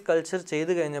 7 ഡേയ്സ് കൾച്ചർ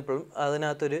ചെയ്ത് കഴിഞ്ഞപ്പോഴും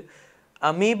അതിനകത്തൊരു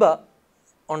അമീബ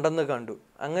ഉണ്ടെന്ന് കണ്ടു.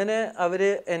 അങ്ങനെ അവർ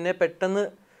എന്നെ പെട്ടെന്ന്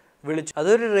വിളിച്ചു.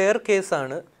 അതൊരു റെയർ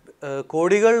കേസാണ്.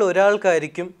 കോടികളിൽ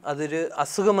ഒരാൾക്കായിരിക്കും അതൊരു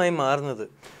അസുഖമായി മാറുന്നത്.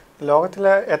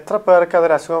 ലോകത്തിലെ എത്ര പേർക്ക്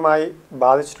അതൊരു അസുഖമായി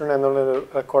ബാധിച്ചിട്ടുണ്ട് എന്നുള്ളൊരു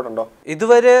റെക്കോർഡുണ്ടോ?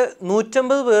 ഇതുവരെ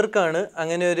 150 പേർക്കാണ്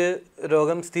അങ്ങനെ ഒരു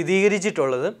രോഗം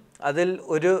സ്ഥിരീകരിച്ചിട്ടുള്ളത്. അതിൽ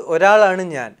ഒരാളാണ്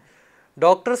ഞാൻ.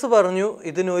 ഡോക്ടേഴ്സ് പറഞ്ഞു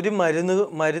ഇതിനൊരു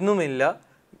മരുന്നുമില്ല,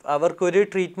 അവർക്കൊരു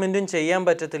ട്രീറ്റ്മെൻറ്റും ചെയ്യാൻ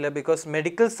പറ്റത്തില്ല. ബിക്കോസ്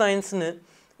മെഡിക്കൽ സയൻസിന്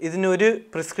ഇതിനൊരു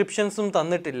പ്രിസ്ക്രിപ്ഷൻസും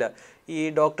തന്നിട്ടില്ല. ഈ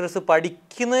ഡോക്ടേഴ്സ്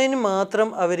പഠിക്കുന്നതിന് മാത്രം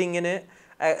അവരിങ്ങനെ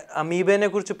അമീബേനെ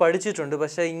കുറിച്ച് പഠിച്ചിട്ടുണ്ട്.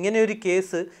 പക്ഷേ ഇങ്ങനെ ഒരു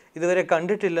കേസ് ഇതുവരെ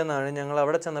കണ്ടിട്ടില്ലെന്നാണ് ഞങ്ങൾ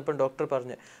അവിടെ ചെന്നപ്പോൾ ഡോക്ടർ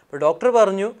പറഞ്ഞത്. അപ്പോൾ ഡോക്ടർ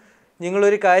പറഞ്ഞു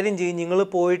നിങ്ങളൊരു കാര്യം ചെയ്യും, നിങ്ങൾ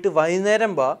പോയിട്ട്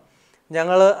വൈകുന്നേരം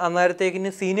ഞങ്ങൾ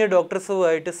അന്നേരത്തേക്കിന് സീനിയർ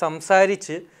ഡോക്ടേഴ്സുമായിട്ട്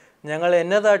സംസാരിച്ച് ഞങ്ങൾ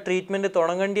എന്നതാ ട്രീറ്റ്മെൻറ്റ്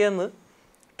തുടങ്ങേണ്ടിയെന്ന്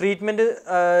ട്രീറ്റ്മെൻറ്റ്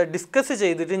ഡിസ്കസ്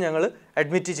ചെയ്തിട്ട് ഞങ്ങൾ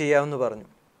അഡ്മിറ്റ് ചെയ്യാമെന്ന് പറഞ്ഞു.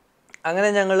 അങ്ങനെ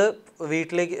ഞങ്ങൾ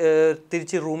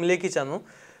തിരിച്ച് റൂമിലേക്ക് ചെന്നു.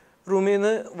 റൂമിൽ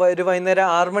നിന്ന് ഒരു വൈകുന്നേരം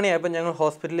 6 മണിയായപ്പോൾ ഞങ്ങൾ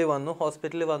ഹോസ്പിറ്റലിൽ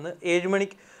വന്ന് 7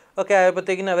 മണിക്ക് ഒക്കെ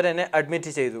ആയപ്പോഴത്തേക്കിന് അവരെന്നെ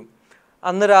അഡ്മിറ്റ് ചെയ്തു.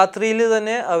 അന്ന് രാത്രിയിൽ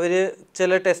തന്നെ അവർ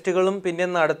ചില ടെസ്റ്റുകളും പിന്നെ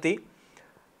നടത്തി.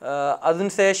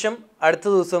 അതിനുശേഷം അടുത്ത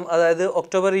ദിവസം, അതായത്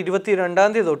ഒക്ടോബർ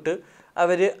 22 തൊട്ട്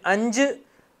അവർ 5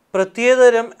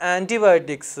 പ്രത്യേകതരം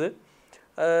ആൻറ്റിബയോട്ടിക്സ്,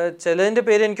 ചിലതിൻ്റെ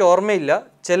പേര് എനിക്ക് ഓർമ്മയില്ല,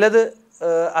 ചിലത്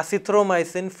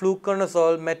അസിത്രോമൈസിൻ,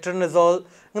 ഫ്ലൂക്കോണസോൾ, മെട്രോണിസോൾ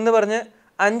എന്ന് പറഞ്ഞ്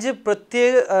 5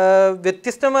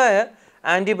 വ്യത്യസ്തമായ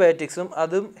ആൻറ്റിബയോട്ടിക്സും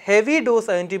അതും ഹെവി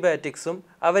ഡോസ് ആൻറ്റിബയോട്ടിക്സും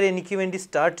അവരെനിക്ക് വേണ്ടി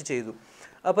സ്റ്റാർട്ട് ചെയ്തു.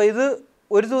 അപ്പോൾ ഇത്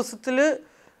ഒരു ദിവസത്തിൽ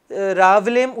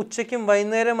രാവിലെയും ഉച്ചയ്ക്കും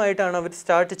വൈകുന്നേരമായിട്ടാണ് അവർ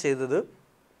സ്റ്റാർട്ട് ചെയ്തത്.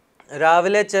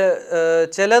 രാവിലെ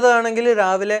ചിലതാണെങ്കിൽ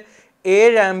രാവിലെ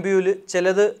 7 ആംപ്യൂല്,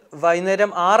 ചിലത്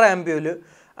വൈകുന്നേരം 6 ആംപ്യൂല്,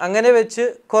 അങ്ങനെ വെച്ച്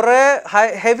കുറേ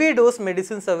ഹെവി ഡോസ്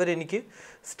മെഡിസിൻസ് അവരെനിക്ക്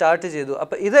സ്റ്റാർട്ട് ചെയ്തു.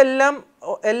 അപ്പോൾ ഇതെല്ലാം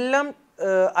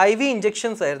IV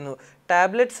ഇഞ്ചെക്ഷൻസ് ആയിരുന്നു.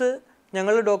 ടാബ്ലറ്റ്സ്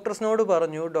ഞങ്ങൾ ഡോക്ടേഴ്സിനോട്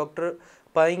പറഞ്ഞു, ഡോക്ടർ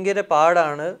ഭയങ്കര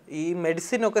പാടാണ്. ഈ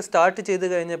മെഡിസിനൊക്കെ സ്റ്റാർട്ട് ചെയ്ത്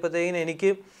കഴിഞ്ഞപ്പോഴത്തേക്കിന്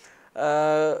എനിക്ക്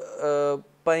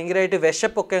ഭയങ്കരമായിട്ട്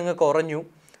വിശപ്പൊക്കെ അങ്ങ് കുറഞ്ഞു.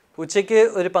 ഉച്ചയ്ക്ക്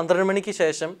ഒരു 12 മണിക്ക്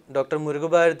ശേഷം ഡോക്ടർ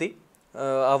മുരുകഭാരതി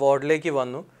ആ വാർഡിലേക്ക്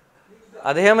വന്നു.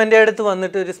 അദ്ദേഹം എൻ്റെ അടുത്ത്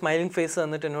വന്നിട്ട് ഒരു സ്മൈലിംഗ് ഫേസ്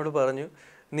തന്നിട്ട് എന്നോട് പറഞ്ഞു,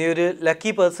 നീ ഒരു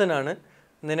ലക്കി പേഴ്സൺ ആണ്,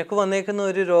 നിനക്ക് വന്നേക്കുന്ന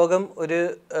ഒരു രോഗം ഒരു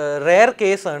റെയർ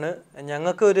കേസാണ്,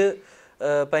 ഞങ്ങൾക്കൊരു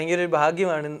ഭയങ്കര ഒരു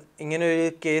ഭാഗ്യമാണ് ഇങ്ങനെ ഒരു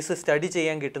കേസ് സ്റ്റഡി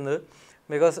ചെയ്യാൻ കിട്ടുന്നത്.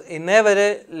 ബിക്കോസ് ഇന്നേ വരെ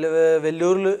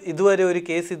വെല്ലൂരിൽ ഇതുവരെ ഒരു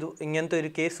കേസ് ഇങ്ങനത്തെ ഒരു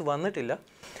കേസ് വന്നിട്ടില്ല.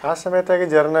 ആ സമയത്തേക്ക്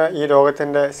ജെറിന് ഈ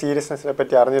രോഗത്തിൻ്റെ സീരിയസ്നെസ്സിനെ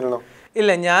പറ്റി അറിഞ്ഞിരുന്നോ?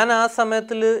 ഇല്ല, ഞാൻ ആ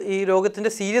സമയത്തിൽ ഈ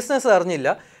രോഗത്തിൻ്റെ സീരിയസ്നെസ് അറിഞ്ഞില്ല.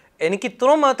 എനിക്ക്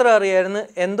ഇത്രയും മാത്രം അറിയായിരുന്നു,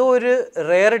 എന്തോ ഒരു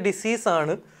റെയർ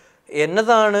ഡിസീസാണ്,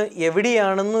 എന്നതാണ്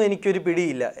എവിടെയാണെന്നും എനിക്കൊരു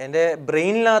പിടിയില്ല. എൻ്റെ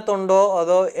ബ്രെയിനിനകത്തുണ്ടോ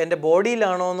അതോ എൻ്റെ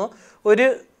ബോഡിയിലാണോ എന്നോ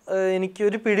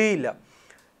എനിക്കൊരു പിടിയില്ല.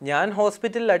 ഞാൻ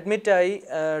ഹോസ്പിറ്റലിൽ അഡ്മിറ്റായി.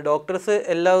 ഡോക്ടേഴ്സ്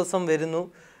എല്ലാ ദിവസവും വരുന്നു,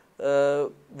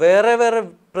 വേറെ വേറെ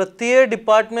പ്രത്യേക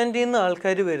ഡിപ്പാർട്ട്മെൻറ്റിൽ നിന്ന്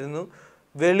ആൾക്കാർ വരുന്നു,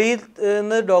 വെളിയിൽ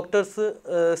നിന്ന് ഡോക്ടേഴ്സ്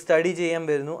സ്റ്റഡി ചെയ്യാൻ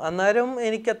വരുന്നു. അന്നേരം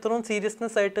എനിക്ക് അത്രയും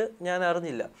സീരിയസ്നെസ് ആയിട്ട് ഞാൻ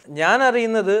അറിഞ്ഞില്ല. ഞാൻ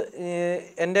അറിയുന്നത്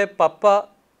എൻ്റെ പപ്പ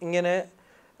ഇങ്ങനെ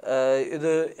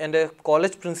ഇത് എൻ്റെ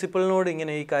കോളേജ് പ്രിൻസിപ്പളിനോട്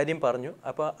ഇങ്ങനെ ഈ കാര്യം പറഞ്ഞു.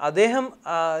 അപ്പോൾ അദ്ദേഹം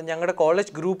ഞങ്ങളുടെ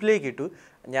കോളേജ് ഗ്രൂപ്പിലേക്ക് ഇട്ടു,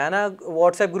 ഞാൻ ആ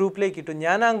വാട്സാപ്പ് ഗ്രൂപ്പിലേക്ക് ഇട്ടു.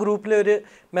 ഞാൻ ആ ഗ്രൂപ്പിലെ ഒരു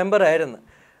മെമ്പറായിരുന്നു.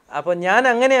 അപ്പോൾ ഞാൻ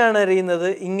അങ്ങനെയാണ് അറിയുന്നത്,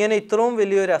 ഇങ്ങനെ ഇത്രയും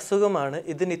വലിയൊരു അസുഖമാണ്,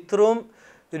 ഇതിന് ഇത്രയും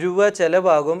രൂപ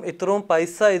ചിലവാകും, ഇത്രയും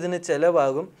പൈസ ഇതിന്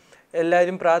ചിലവാകും,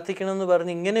 എല്ലാവരും പ്രാർത്ഥിക്കണമെന്ന്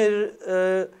പറഞ്ഞ് ഇങ്ങനെ ഒരു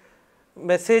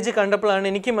മെസ്സേജ് കണ്ടപ്പോഴാണ്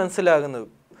എനിക്ക് മനസ്സിലാകുന്നത്.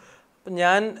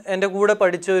 ഞാൻ എൻ്റെ കൂടെ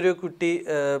പഠിച്ച ഒരു കുട്ടി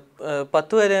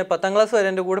 10ാം ക്ലാസ് വരെ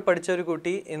എൻ്റെ കൂടെ പഠിച്ച ഒരു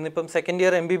കുട്ടി ഇന്നിപ്പം സെക്കൻഡ്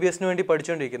ഇയർ MBBSന് വേണ്ടി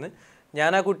പഠിച്ചുകൊണ്ടിരിക്കുന്നത്.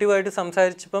 ഞാൻ ആ കുട്ടിയുമായിട്ട്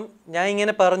സംസാരിച്ചപ്പം ഞാൻ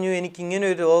ഇങ്ങനെ പറഞ്ഞു, എനിക്കിങ്ങനെ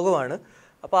ഒരു രോഗമാണ്.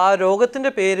 അപ്പോൾ ആ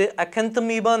രോഗത്തിൻ്റെ പേര്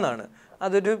അക്കന്തമീബ എന്നാണ്.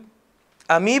 അതൊരു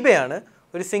അമീബയാണ്,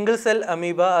 ഒരു സിംഗിൾ സെൽ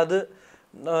അമീബ. അത്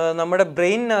നമ്മുടെ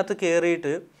ബ്രെയിനിനകത്ത്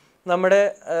കയറിയിട്ട് നമ്മുടെ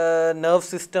നെർവ്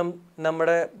സിസ്റ്റം,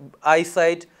 നമ്മുടെ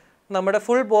ഐസൈറ്റ്, നമ്മുടെ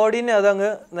ഫുൾ ബോഡീനെ അതങ്ങ്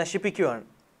നശിപ്പിക്കുകയാണ്.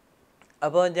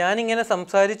 അപ്പോൾ ഞാനിങ്ങനെ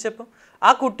സംസാരിച്ചപ്പം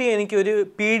ആ കുട്ടി എനിക്കൊരു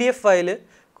PDF ഫയല്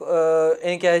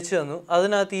എനിക്ക് അയച്ചു തന്നു.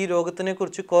 അതിനകത്ത് ഈ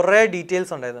രോഗത്തിനെക്കുറിച്ച് കുറേ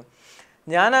ഡീറ്റെയിൽസ് ഉണ്ടായിരുന്നു.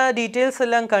 ഞാൻ ആ ഡീറ്റെയിൽസ്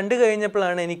എല്ലാം കണ്ടു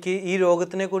കഴിഞ്ഞപ്പോഴാണ് എനിക്ക് ഈ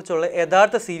രോഗത്തിനെക്കുറിച്ചുള്ള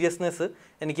യഥാർത്ഥ സീരിയസ്നെസ്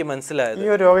എനിക്ക് മനസ്സിലായത്. ഈ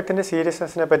ഒരു രോഗത്തിൻ്റെ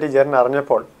സീരിയസ്നെസ്സിനെ പറ്റി ജെറിൻ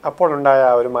അറിഞ്ഞപ്പോൾ അപ്പോൾ ഉണ്ടായ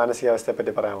ഒരു മാനസികാവസ്ഥയെ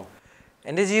പറ്റി പറയാമോ?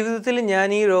 എൻ്റെ ജീവിതത്തിൽ ഞാൻ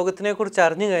ഈ രോഗത്തിനെക്കുറിച്ച്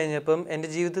അറിഞ്ഞു കഴിഞ്ഞപ്പം എൻ്റെ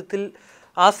ജീവിതത്തിൽ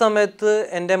ആ സമയത്ത്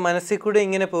എൻ്റെ മനസ്സിൽ കൂടെ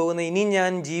ഇങ്ങനെ പോകുന്ന, ഇനി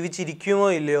ഞാൻ ജീവിച്ചിരിക്കുമോ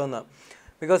ഇല്ലയോ എന്നാണ്.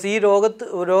 ബിക്കോസ് ഈ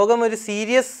രോഗം ഒരു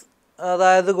സീരിയസ്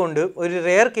അതായതുകൊണ്ടും ഒരു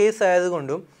റെയർ കേസ്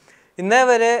ആയതുകൊണ്ടും ഇന്നേ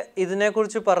വരെ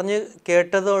ഇതിനെക്കുറിച്ച് പറഞ്ഞ്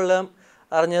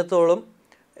അറിഞ്ഞത്തോളം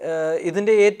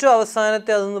ഇതിൻ്റെ ഏറ്റവും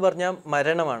അവസാനത്തെ അതെന്ന് പറഞ്ഞാൽ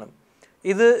മരണമാണ്.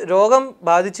 ഇത് രോഗം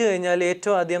ബാധിച്ചു കഴിഞ്ഞാൽ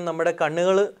ഏറ്റവും ആദ്യം നമ്മുടെ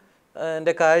കണ്ണുകൾ,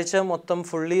 എൻ്റെ കാഴ്ച മൊത്തം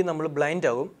ഫുള്ളി നമ്മൾ ബ്ലൈൻഡ്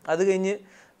ആകും. അത് കഴിഞ്ഞ്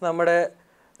നമ്മുടെ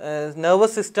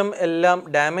നെർവസ് സിസ്റ്റം എല്ലാം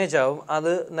ഡാമേജ് ആകും.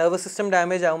 അത് നെർവസ് സിസ്റ്റം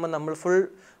ഡാമേജ് ആകുമ്പോൾ നമ്മൾ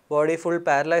ബോഡി ഫുൾ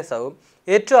പാരലൈസ് ആകും.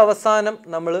 ഏറ്റവും അവസാനം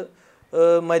നമ്മൾ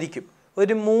മരിക്കും.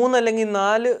 ഒരു 3 അല്ലെങ്കിൽ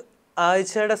 4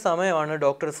 ആഴ്ചയുടെ സമയമാണ്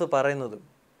ഡോക്ടേഴ്സ് പറയുന്നത്.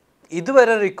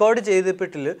 ഇതുവരെ റെക്കോർഡ്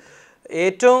ചെയ്തപ്പെട്ടിൽ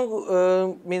ഏറ്റവും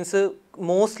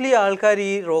മോസ്റ്റ്ലി ആൾക്കാർ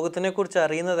ഈ രോഗത്തിനെക്കുറിച്ച്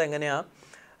അറിയുന്നത് എങ്ങനെയാണ്,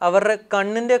 അവരുടെ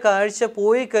കണ്ണിൻ്റെ കാഴ്ച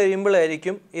പോയി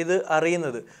കഴിയുമ്പോഴായിരിക്കും ഇത്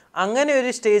അറിയുന്നത്. അങ്ങനെ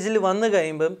ഒരു സ്റ്റേജിൽ വന്നു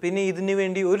കഴിയുമ്പം പിന്നെ ഇതിനു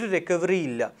വേണ്ടി ഒരു റിക്കവറി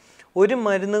ഇല്ല, ഒരു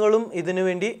മരുന്നുകളും ഇതിനു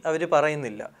വേണ്ടി അവർ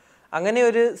പറയുന്നില്ല. അങ്ങനെ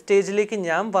ഒരു സ്റ്റേജിലേക്ക്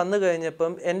ഞാൻ വന്നു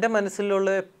കഴിഞ്ഞപ്പം എൻ്റെ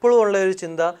മനസ്സിലുള്ള എപ്പോഴും ഉള്ള ഒരു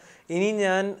ചിന്ത, ഇനി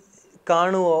ഞാൻ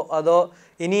കാണുമോ, അതോ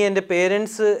ഇനി എൻ്റെ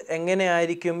പേരൻസ്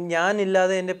എങ്ങനെയായിരിക്കും,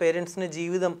 ഞാനില്ലാതെ എൻ്റെ പേരൻസിൻ്റെ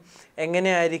ജീവിതം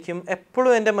എങ്ങനെയായിരിക്കും,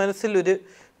 എപ്പോഴും എൻ്റെ മനസ്സിലൊരു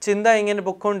ചിന്ത ഇങ്ങനെ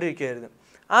പൊയ്ക്കൊണ്ടിരിക്കുകയായിരുന്നു.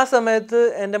 ആ സമയത്ത്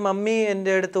എൻ്റെ മമ്മി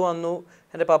എൻ്റെ അടുത്ത് വന്നു,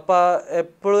 എൻ്റെ പപ്പ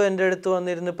എപ്പോഴും എൻ്റെ അടുത്ത്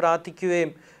വന്നിരുന്ന്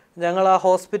പ്രാർത്ഥിക്കുകയും, ഞങ്ങൾ ആ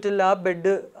ഹോസ്പിറ്റലിൽ ആ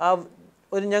ബെഡ്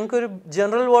ഞങ്ങൾക്കൊരു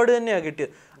ജനറൽ വാർഡ് തന്നെയാണ്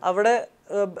കിട്ടിയത്. അവിടെ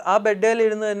ആ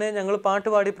ബെഡിലിരുന്ന് തന്നെ ഞങ്ങൾ പാട്ട്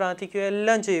പാടി പ്രാർത്ഥിക്കുകയും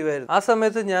എല്ലാം ചെയ്യുമായിരുന്നു. ആ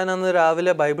സമയത്ത് ഞാൻ അന്ന്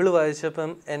രാവിലെ ബൈബിൾ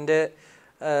വായിച്ചപ്പം എൻ്റെ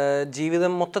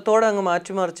ജീവിതം മൊത്തത്തോടെ അങ്ങ്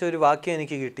മാറ്റിമറിച്ച ഒരു വാക്യം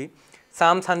എനിക്ക് കിട്ടി.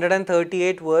 Psalms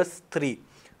 138 verse 3.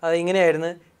 അത്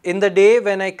ഇങ്ങനെയായിരുന്നു: In the day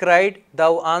when I cried,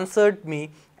 thou answered me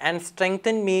and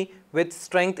strengthened me with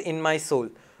strength in my soul.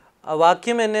 ആ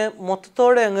വാക്യം എന്നെ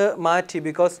മൊത്തത്തോടെ അങ്ങ് മാറ്റി.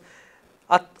 ബിക്കോസ്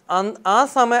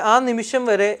ആ നിമിഷം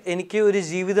വരെ എനിക്ക് ഒരു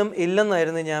ജീവിതം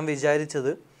ഇല്ലെന്നായിരുന്നു ഞാൻ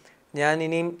വിചാരിച്ചത്. ഞാൻ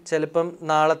ഇനിയും ചിലപ്പം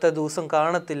നാളത്തെ ദിവസം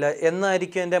കാണത്തില്ല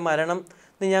എന്നായിരിക്കും എൻ്റെ മരണം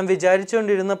എന്ന് ഞാൻ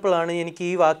വിചാരിച്ചുകൊണ്ടിരുന്നപ്പോഴാണ് എനിക്ക്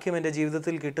ഈ വാക്യം എൻ്റെ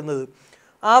ജീവിതത്തിൽ കിട്ടുന്നത്.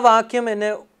 ആ വാക്യം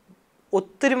എന്നെ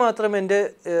ഒത്തിരി മാത്രം എൻ്റെ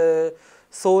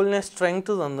സോളിനെ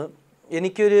സ്ട്രെങ്ത് തന്ന്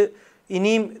എനിക്കൊരു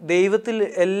ഇനിയും ദൈവത്തിൽ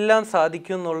എല്ലാം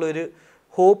സാധിക്കും എന്നുള്ളൊരു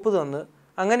ഹോപ്പ് തന്ന്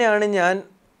അങ്ങനെയാണ് ഞാൻ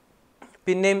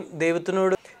പിന്നെയും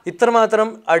ദൈവത്തിനോട് ഇത്രമാത്രം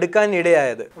അടുക്കാൻ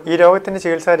ഇടയായത്. ഈ രോഗത്തിൻ്റെ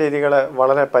ചികിത്സാ രീതികൾ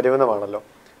വളരെ പരിമിതമാണല്ലോ.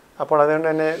 അപ്പോൾ അതുകൊണ്ട്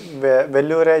തന്നെ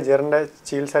വെല്ലൂരെ ജെറിൻ്റെ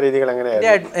ചികിത്സാ രീതികൾ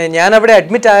എങ്ങനെയായിരുന്നു? ഞാനവിടെ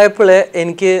അഡ്മിറ്റ് ആയപ്പോൾ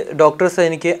എനിക്ക് ഡോക്ടേഴ്സ്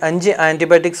എനിക്ക് 5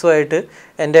 ആൻറ്റിബയോട്ടിക്സുമായിട്ട്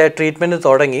എൻ്റെ ട്രീറ്റ്മെൻറ്റ്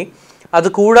തുടങ്ങി.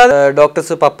 അതുകൂടാതെ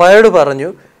ഡോക്ടേഴ്സ് പപ്പായോട് പറഞ്ഞു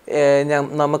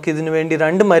നമുക്കിതിനു വേണ്ടി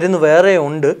 2 മരുന്ന് വേറെ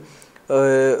ഉണ്ട്.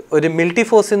 ഒരു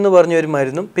മിൽട്ടിഫോസ് എന്ന് പറഞ്ഞൊരു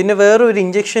മരുന്നും പിന്നെ വേറെ ഒരു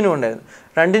ഇഞ്ചക്ഷനും ഉണ്ടായിരുന്നു.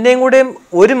 രണ്ടിൻ്റെയും കൂടെയും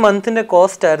 1 മന്തിൻ്റെ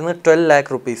കോസ്റ്റ് ആയിരുന്നു 12 lakh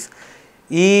rupees.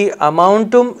 ഈ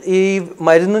അമൗണ്ടും ഈ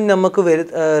മരുന്നും നമുക്ക്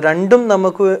രണ്ടും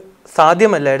നമുക്ക്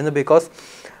സാധ്യമല്ലായിരുന്നു. ബിക്കോസ്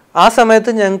ആ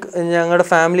സമയത്ത് ഞങ്ങളുടെ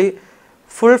ഫാമിലി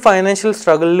ഫുൾ ഫൈനാൻഷ്യൽ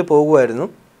സ്ട്രഗിളിൽ പോകുമായിരുന്നു.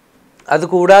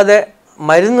 അതുകൂടാതെ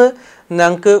മരുന്ന്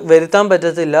ഞങ്ങൾക്ക് വരുത്താൻ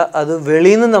പറ്റത്തില്ല, അത്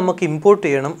വെളിയിൽ നിന്ന് നമുക്ക് ഇമ്പോർട്ട്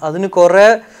ചെയ്യണം, അതിന് കുറേ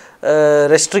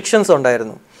റെസ്ട്രിക്ഷൻസ്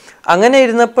ഉണ്ടായിരുന്നു. അങ്ങനെ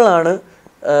ഇരുന്നപ്പോഴാണ്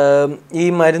ഈ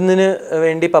മരുന്നിന്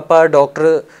വേണ്ടി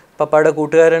പപ്പായുടെ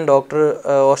കൂട്ടുകാരൻ ഡോക്ടർ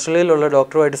ഓസ്ട്രേലിയയിലുള്ള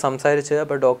ഡോക്ടറുമായിട്ട് സംസാരിച്ച്.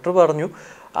 അപ്പോൾ ഡോക്ടർ പറഞ്ഞു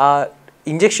ആ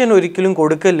ഇഞ്ചക്ഷൻ ഒരിക്കലും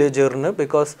കൊടുക്കല്ല് ജെറിന്,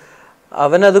 ബിക്കോസ്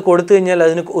അവനത് കൊടുത്തു കഴിഞ്ഞാൽ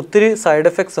അതിന് ഒത്തിരി സൈഡ്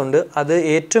എഫക്ട്സ് ഉണ്ട്. അത്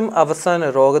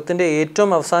രോഗത്തിൻ്റെ ഏറ്റവും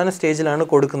അവസാന സ്റ്റേജിലാണ്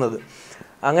കൊടുക്കുന്നത്.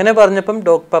 അങ്ങനെ പറഞ്ഞപ്പം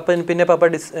പപ്പ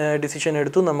ഡിസിഷൻ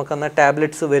എടുത്തു, നമുക്കെന്നാൽ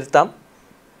ടാബ്ലറ്റ്സ് വരുത്താം.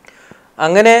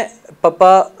 അങ്ങനെ പപ്പ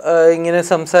ഇങ്ങനെ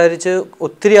സംസാരിച്ച്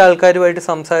ഒത്തിരി ആൾക്കാരുമായിട്ട്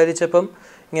സംസാരിച്ചപ്പം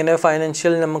ഇങ്ങനെ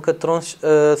ഫൈനാൻഷ്യൽ നമുക്ക്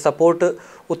എത്രയും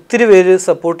ഒത്തിരി പേര്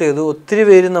സപ്പോർട്ട് ചെയ്തു, ഒത്തിരി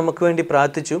പേര് നമുക്ക് വേണ്ടി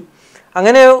പ്രാർത്ഥിച്ചു.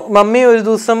 അങ്ങനെ മമ്മി ഒരു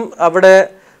ദിവസം അവിടെ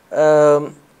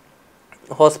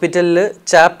ഹോസ്പിറ്റലിൽ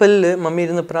ചാപ്പലിൽ മമ്മി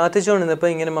ഇരുന്ന് പ്രാർത്ഥിച്ചുകൊണ്ടിരുന്നപ്പോൾ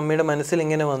ഇങ്ങനെ മമ്മിയുടെ മനസ്സിൽ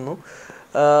ഇങ്ങനെ വന്നു,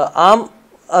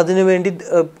 അതിനു വേണ്ടി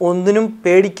ഒന്നിനും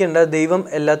പേടിക്കേണ്ട, ദൈവം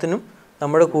എല്ലാത്തിനും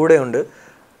നമ്മുടെ കൂടെയുണ്ട്.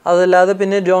 അതല്ലാതെ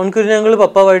പിന്നെ ജോൺ കുര്യങ്ങൾ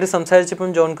പപ്പാവായിട്ട് സംസാരിച്ചപ്പം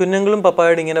ജോൺ കുര്യങ്ങളും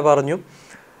പപ്പായോട് ഇങ്ങനെ പറഞ്ഞു,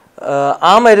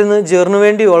 ആ മരുന്ന് ജെറിന്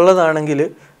വേണ്ടി ഉള്ളതാണെങ്കിൽ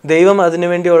ദൈവം അതിനു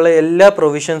വേണ്ടിയുള്ള എല്ലാ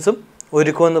പ്രൊവിഷൻസും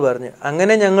ഒരുക്കുമെന്ന് പറഞ്ഞ്.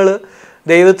 അങ്ങനെ ഞങ്ങൾ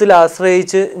ദൈവത്തിൽ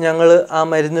ആശ്രയിച്ച് ഞങ്ങൾ ആ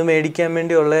മരുന്ന് മേടിക്കാൻ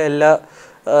വേണ്ടിയുള്ള എല്ലാ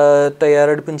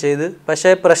തയ്യാറെടുപ്പും ചെയ്ത്. പക്ഷേ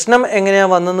പ്രശ്നം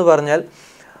എങ്ങനെയാണ് വന്നെന്ന് പറഞ്ഞാൽ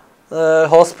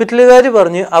ഹോസ്പിറ്റലുകാർ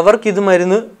പറഞ്ഞ് അവർക്കിത്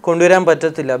മരുന്ന് കൊണ്ടുവരാൻ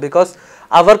പറ്റത്തില്ല. ബിക്കോസ്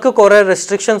അവർക്ക് കുറേ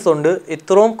റെസ്ട്രിക്ഷൻസ് ഉണ്ട്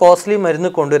ഇത്രയും കോസ്റ്റ്ലി മരുന്ന്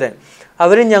കൊണ്ടുവരാൻ.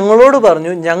 അവർ ഞങ്ങളോട്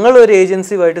പറഞ്ഞു ഞങ്ങളൊരു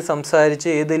ഏജൻസിയുമായിട്ട് സംസാരിച്ച്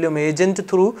ഏതെങ്കിലും ഏജൻറ്റ്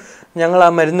ത്രൂ ഞങ്ങൾ ആ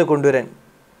മരുന്ന് കൊണ്ടുവരാൻ.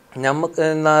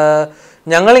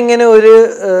 ഞങ്ങളിങ്ങനെ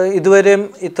ഇതുവരെയും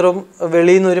ഇത്രയും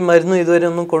വെളിയിൽ നിന്നൊരു മരുന്നും ഇതുവരെ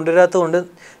ഒന്നും കൊണ്ടുവരാത്തത് കൊണ്ട്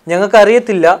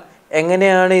ഞങ്ങൾക്കറിയത്തില്ല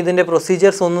എങ്ങനെയാണ് ഇതിൻ്റെ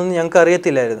പ്രൊസീജിയേഴ്സ് ഒന്നും ഞങ്ങൾക്ക്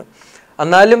അറിയത്തില്ലായിരുന്നു.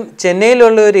 എന്നാലും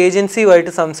ചെന്നൈയിലുള്ള ഒരു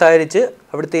ഏജൻസിയുമായിട്ട് സംസാരിച്ച്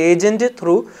അവിടുത്തെ ഏജൻറ്റ്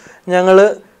ത്രൂ ഞങ്ങൾ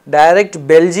ഡയറക്റ്റ്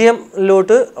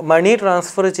ബെൽജിയമിലോട്ട് മണി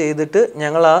ട്രാൻസ്ഫർ ചെയ്തിട്ട്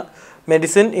ഞങ്ങൾ ആ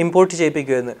മെഡിസിൻ ഇമ്പോർട്ട്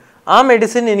ചെയ്യിപ്പിക്കുമായിരുന്നു. ആ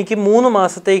മെഡിസിൻ എനിക്ക് 3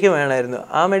 മാസത്തേക്ക് വേണമായിരുന്നു.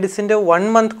 ആ മെഡിസിൻ്റെ 1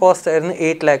 month കോസ്റ്റ് ആയിരുന്നു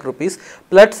 8 lakh rupees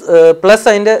പ്ലസ്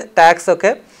അതിൻ്റെ ടാക്സ്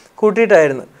ഒക്കെ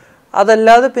കൂട്ടിയിട്ടായിരുന്നു.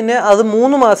 അതല്ലാതെ പിന്നെ അത്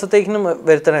 3 മാസത്തേക്കിനും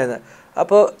വരുത്തണമായിരുന്നു.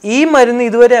 അപ്പോൾ ഈ മരുന്ന്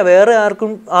ഇതുവരെ വേറെ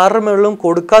ആരുടെ മുകളിലും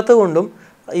കൊടുക്കാത്തത് കൊണ്ടും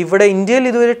ഇവിടെ ഇന്ത്യയിൽ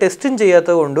ഇതുവരെ ടെസ്റ്റും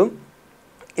ചെയ്യാത്തത് കൊണ്ടും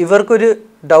ഇവർക്കൊരു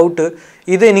ഡൗട്ട്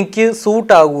ഇതെനിക്ക്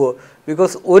സൂട്ടാകുമോ.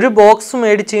 ബിക്കോസ് ഒരു ബോക്സ്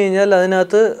മേടിച്ച് കഴിഞ്ഞാൽ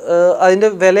അതിൻ്റെ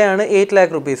വിലയാണ് 8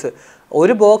 lakh rupees.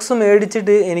 ഒരു ബോക്സ്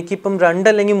മേടിച്ചിട്ട് എനിക്കിപ്പം 2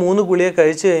 അല്ലെങ്കിൽ 3 ഗുളിക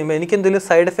കഴിച്ച് കഴിയുമ്പോൾ എനിക്ക് എന്തെങ്കിലും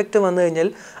സൈഡ് എഫക്റ്റ് വന്നു കഴിഞ്ഞാൽ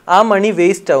ആ മണി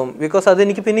വേസ്റ്റ് ആവും. ബിക്കോസ്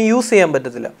അതെനിക്ക് പിന്നെ യൂസ് ചെയ്യാൻ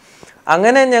പറ്റത്തില്ല.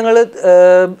 അങ്ങനെ ഞങ്ങൾ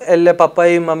എല്ലാ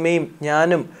പപ്പായും മമ്മിയും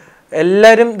ഞാനും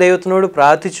എല്ലാവരും ദൈവത്തിനോട്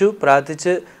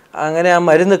പ്രാർത്ഥിച്ച് അങ്ങനെ ആ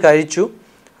മരുന്ന് കഴിച്ചു.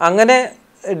 അങ്ങനെ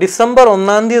ഡിസംബർ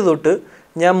 1 തൊട്ട്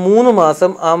ഞാൻ 3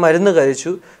 മാസം ആ മരുന്ന്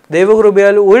കഴിച്ചു.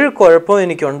 ദൈവകൃപയാൽ ഒരു കുഴപ്പവും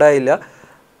എനിക്കുണ്ടായില്ല.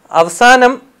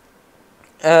 അവസാനം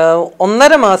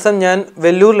 1.5 മാസം ഞാൻ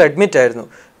വെല്ലൂരിൽ അഡ്മിറ്റായിരുന്നു.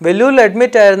 വെല്ലൂരിൽ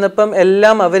അഡ്മിറ്റായിരുന്നപ്പം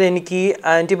എല്ലാം അവരെനിക്ക് ഈ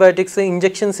ആൻറ്റിബയോട്ടിക്സ്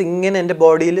ഇഞ്ചക്ഷൻസ് ഇങ്ങനെ എൻ്റെ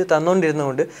ബോഡിയിൽ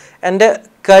തന്നുകൊണ്ടിരുന്നതുകൊണ്ട് എൻ്റെ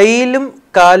കയ്യിലും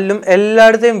കാലിലും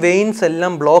എല്ലായിടത്തെയും വെയിൻസ്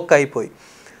എല്ലാം ബ്ലോക്കായിപ്പോയി.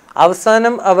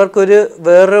 അവസാനം അവർക്കൊരു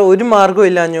വേറെ ഒരു മാർഗ്ഗം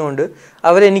ഇല്ലാഞ്ഞുകൊണ്ട്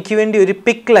അവരെനിക്ക് വേണ്ടി ഒരു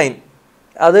പിക്ക് ലൈൻ,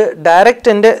 അത് ഡയറക്റ്റ്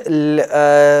എൻ്റെ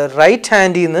റൈറ്റ്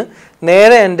ഹാൻഡിൽ നിന്ന്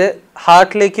നേരെ എൻ്റെ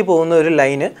ഹാർട്ടിലേക്ക് പോകുന്ന ഒരു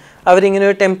ലൈന് അവരിങ്ങനെ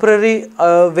ഒരു ടെമ്പററി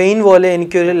വെയിൻ പോലെ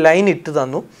എനിക്കൊരു ലൈൻ ഇട്ട്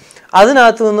തന്നു.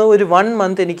 അതിനകത്ത് നിന്ന് ഒരു 1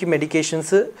 month എനിക്ക്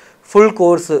മെഡിക്കേഷൻസ് ഫുൾ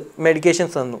കോഴ്സ്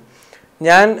മെഡിക്കേഷൻസ് തന്നു.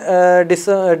 ഞാൻ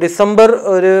ഡിസംബർ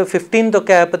ഒരു 15th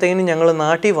ഒക്കെ ആയപ്പോഴത്തേക്കിനും ഞങ്ങൾ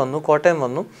നാട്ടിൽ വന്നു, കോട്ടയം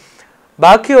വന്നു.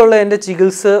 ബാക്കിയുള്ള എൻ്റെ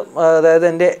ചികിത്സ, അതായത്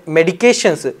എൻ്റെ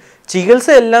മെഡിക്കേഷൻസ്, ചികിത്സ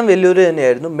എല്ലാം വെല്ലൂർ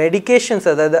തന്നെയായിരുന്നു. മെഡിക്കേഷൻസ്,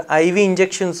 അതായത് IV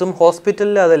ഇഞ്ചക്ഷൻസും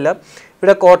ഹോസ്പിറ്റലിൽ, അതെല്ലാം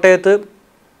ഇവിടെ കോട്ടയത്ത്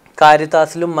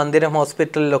കാരിത്താസിലും മന്ദിരം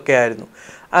ഹോസ്പിറ്റലിലൊക്കെ ആയിരുന്നു.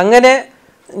 അങ്ങനെ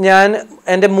ഞാൻ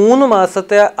എൻ്റെ 3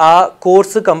 മാസത്തെ ആ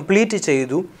കോഴ്സ് കംപ്ലീറ്റ്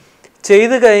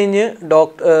ചെയ്ത് കഴിഞ്ഞ്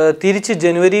തിരിച്ച്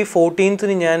ജനുവരി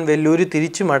 14th ഞാൻ വെല്ലൂർ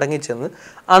തിരിച്ച് മടങ്ങിച്ചെന്ന്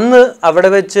അന്ന് അവിടെ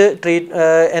വെച്ച്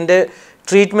എൻ്റെ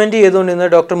ട്രീറ്റ്മെൻറ്റ് ചെയ്തുകൊണ്ടിരുന്ന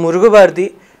ഡോക്ടർ മുരുകഭാരതി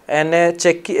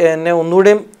എന്നെ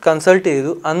ഒന്നുകൂടെയും കൺസൾട്ട്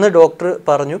ചെയ്തു. അന്ന് ഡോക്ടർ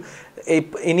പറഞ്ഞു,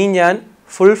 ഇനി ഞാൻ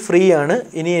ഫുൾ ഫ്രീ ആണ്,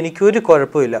 ഇനി എനിക്കൊരു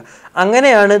കുഴപ്പമില്ല.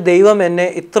 അങ്ങനെയാണ് ദൈവം എന്നെ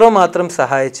ഇത്രമാത്രം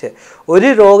സഹായിച്ചത്. ഒരു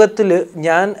രോഗത്തിൽ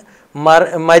ഞാൻ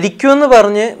മരിക്കുമെന്ന്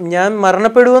പറഞ്ഞ്, ഞാൻ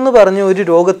മരണപ്പെടുമെന്ന് പറഞ്ഞ് ഒരു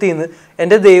രോഗത്തിൽ നിന്ന്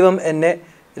എൻ്റെ ദൈവം എന്നെ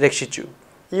രക്ഷിച്ചു.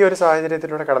 ഈ ഒരു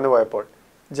സാഹചര്യത്തിലൂടെ കടന്നുപോയപ്പോൾ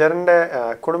ജെറിൻ്റെ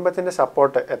കുടുംബത്തിൻ്റെ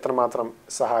സപ്പോർട്ട് എത്രമാത്രം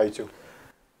സഹായിച്ചു?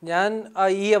 ഞാൻ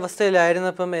ഈ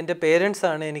അവസ്ഥയിലായിരുന്നപ്പം എൻ്റെ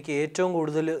പേരൻസാണ് എനിക്ക് ഏറ്റവും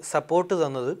കൂടുതൽ സപ്പോർട്ട്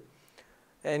തന്നത്.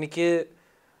 എനിക്ക്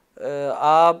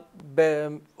ആ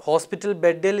ഹോസ്പിറ്റൽ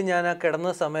ബെഡിൽ ഞാൻ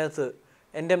കിടന്ന സമയത്ത്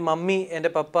എൻ്റെ മമ്മി, എൻ്റെ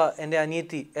പപ്പ, എൻ്റെ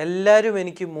അനിയത്തി എല്ലാവരും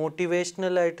എനിക്ക്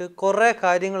മോട്ടിവേഷണലായിട്ട് കുറേ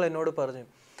കാര്യങ്ങൾ എന്നോട് പറഞ്ഞു.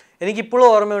 എനിക്കിപ്പോഴും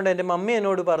ഓർമ്മയുണ്ട്, എൻ്റെ മമ്മി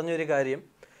എന്നോട് പറഞ്ഞൊരു കാര്യം,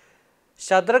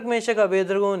 ശദ്രക് മേശക്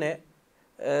അബേദ്നെഗോവിനെ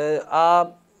ആ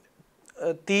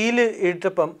തീയിൽ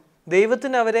ഇട്ടപ്പം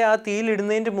ദൈവത്തിന് അവരെ ആ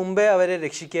തീയിലിടുന്നതിൻ്റെ മുമ്പേ അവരെ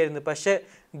രക്ഷിക്കായിരുന്നു. പക്ഷേ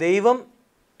ദൈവം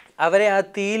അവരെ ആ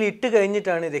തീയിലിട്ട്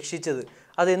കഴിഞ്ഞിട്ടാണ് രക്ഷിച്ചത്.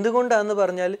 അതെന്തുകൊണ്ടാണെന്ന്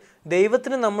പറഞ്ഞാൽ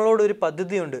ദൈവത്തിന് നമ്മളോടൊരു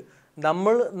പദ്ധതിയുണ്ട്.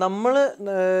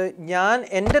 ഞാൻ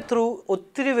എൻ്റെ ത്രൂ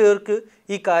ഒത്തിരി പേർക്ക്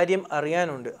ഈ കാര്യം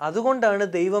അറിയാനുണ്ട്. അതുകൊണ്ടാണ്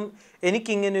ദൈവം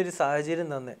എനിക്കിങ്ങനെ ഒരു സാഹചര്യം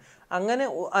തന്നെ. അങ്ങനെ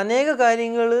അനേക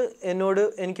കാര്യങ്ങൾ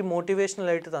എനിക്ക്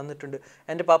മോട്ടിവേഷണലായിട്ട് തന്നിട്ടുണ്ട്.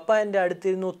 എൻ്റെ പപ്പ എൻ്റെ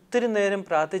അടുത്തിരുന്ന് ഒത്തിരി നേരം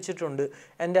പ്രാർത്ഥിച്ചിട്ടുണ്ട്.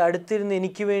 എൻ്റെ അടുത്തിരുന്ന്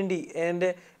എനിക്ക്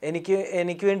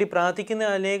വേണ്ടി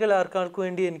പ്രാർത്ഥിക്കുന്ന അനേക ആൾക്കാർക്ക്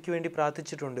വേണ്ടി എനിക്ക് വേണ്ടി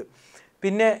പ്രാർത്ഥിച്ചിട്ടുണ്ട്.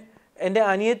 പിന്നെ എൻ്റെ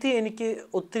അനിയത്തി എനിക്ക്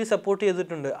ഒത്തിരി സപ്പോർട്ട്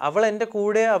ചെയ്തിട്ടുണ്ട്. അവൾ എൻ്റെ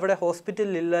കൂടെ അവിടെ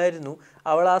ഹോസ്പിറ്റലിൽ ഇല്ലായിരുന്നു.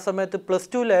 അവൾ ആ സമയത്ത്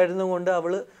 +2 കൊണ്ട്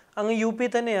അവൾ അങ്ങ് UP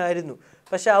തന്നെ ആയിരുന്നു.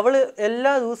 പക്ഷെ അവൾ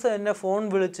എല്ലാ ദിവസവും എന്നെ ഫോൺ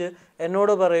വിളിച്ച്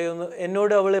എന്നോട്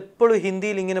അവൾ എപ്പോഴും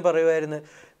ഹിന്ദിയിൽ ഇങ്ങനെ പറയുമായിരുന്നു,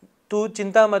 തൂ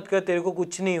ചിന്താ മത് കർ തെരേക്കോ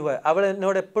കുച്ച് नहीं हुआ. അവൾ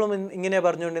എന്നോട് എപ്പോഴും ഇങ്ങനെ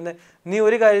പറഞ്ഞുകൊണ്ടിരുന്നത്, നീ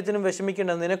ഒരു കാര്യത്തിനും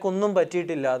വിഷമിക്കേണ്ട, നിനക്കൊന്നും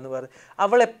പറ്റിയിട്ടില്ല എന്ന് പറഞ്ഞു.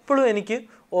 അവൾ എപ്പോഴും എനിക്ക്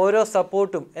ഓരോ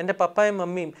സപ്പോർട്ടും, എൻ്റെ പപ്പായും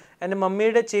മമ്മിയും, എൻ്റെ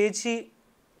മമ്മിയുടെ ചേച്ചി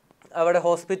അവിടെ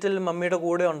ഹോസ്പിറ്റലിൽ മമ്മിയുടെ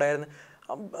കൂടെ ഉണ്ടായിരുന്നു.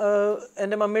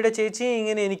 എൻ്റെ മമ്മിയുടെ ചേച്ചിയും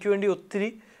ഇങ്ങനെ എനിക്ക് വേണ്ടി ഒത്തിരി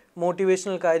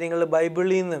മോട്ടിവേഷണൽ കാര്യങ്ങൾ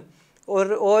ബൈബിളിൽ നിന്ന്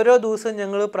ഓരോ ദിവസം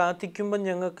ഞങ്ങൾ പ്രാർത്ഥിക്കുമ്പം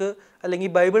അല്ലെങ്കിൽ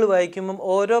ബൈബിൾ വായിക്കുമ്പം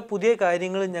ഓരോ പുതിയ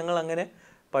കാര്യങ്ങൾ ഞങ്ങൾ അങ്ങനെ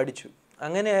പഠിച്ചു.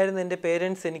 അങ്ങനെയായിരുന്നു എൻ്റെ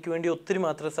പേരൻസ് എനിക്ക് വേണ്ടി ഒത്തിരി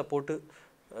മാത്രം സപ്പോർട്ട്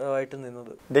ആയിട്ട്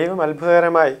നിന്നത്. ദൈവം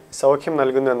അത്ഭുതകരമായി സൗഖ്യം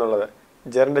നൽകുന്നു എന്നുള്ളത്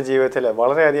ജെറിൻ്റെ ജീവിതത്തിൽ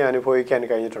വളരെയധികം അനുഭവിക്കാൻ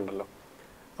കഴിഞ്ഞിട്ടുണ്ടല്ലോ.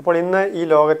 അപ്പോൾ ഇന്ന് ഈ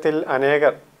ലോകത്തിൽ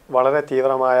അനേകർ വളരെ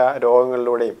തീവ്രമായ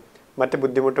രോഗങ്ങളിലൂടെയും മറ്റ്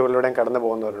ബുദ്ധിമുട്ടുകളിലൂടെയും കടന്നു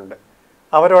പോകുന്നവരുണ്ട്.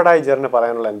 അവരോടായി ജെറിന്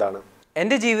പറയാനുള്ള എന്താണ്?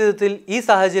 എൻ്റെ ജീവിതത്തിൽ ഈ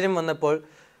സാഹചര്യം വന്നപ്പോൾ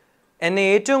എന്നെ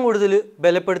ഏറ്റവും കൂടുതൽ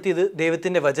ബലപ്പെടുത്തിയത്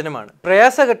ദൈവത്തിൻ്റെ വചനമാണ്.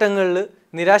 പ്രയാസഘട്ടങ്ങളിൽ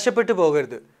നിരാശപ്പെട്ടു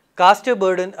പോകരുത്. Cast your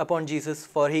burden upon Jesus,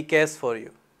 four he CARES for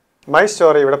you. My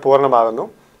story ഇവിടെ പൂർണ്ണമാകുന്നു.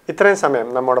 ഇത്രയും സമയം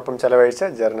നമ്മോടൊപ്പം ചെലവഴിച്ച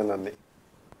ജെറിന് നന്ദി.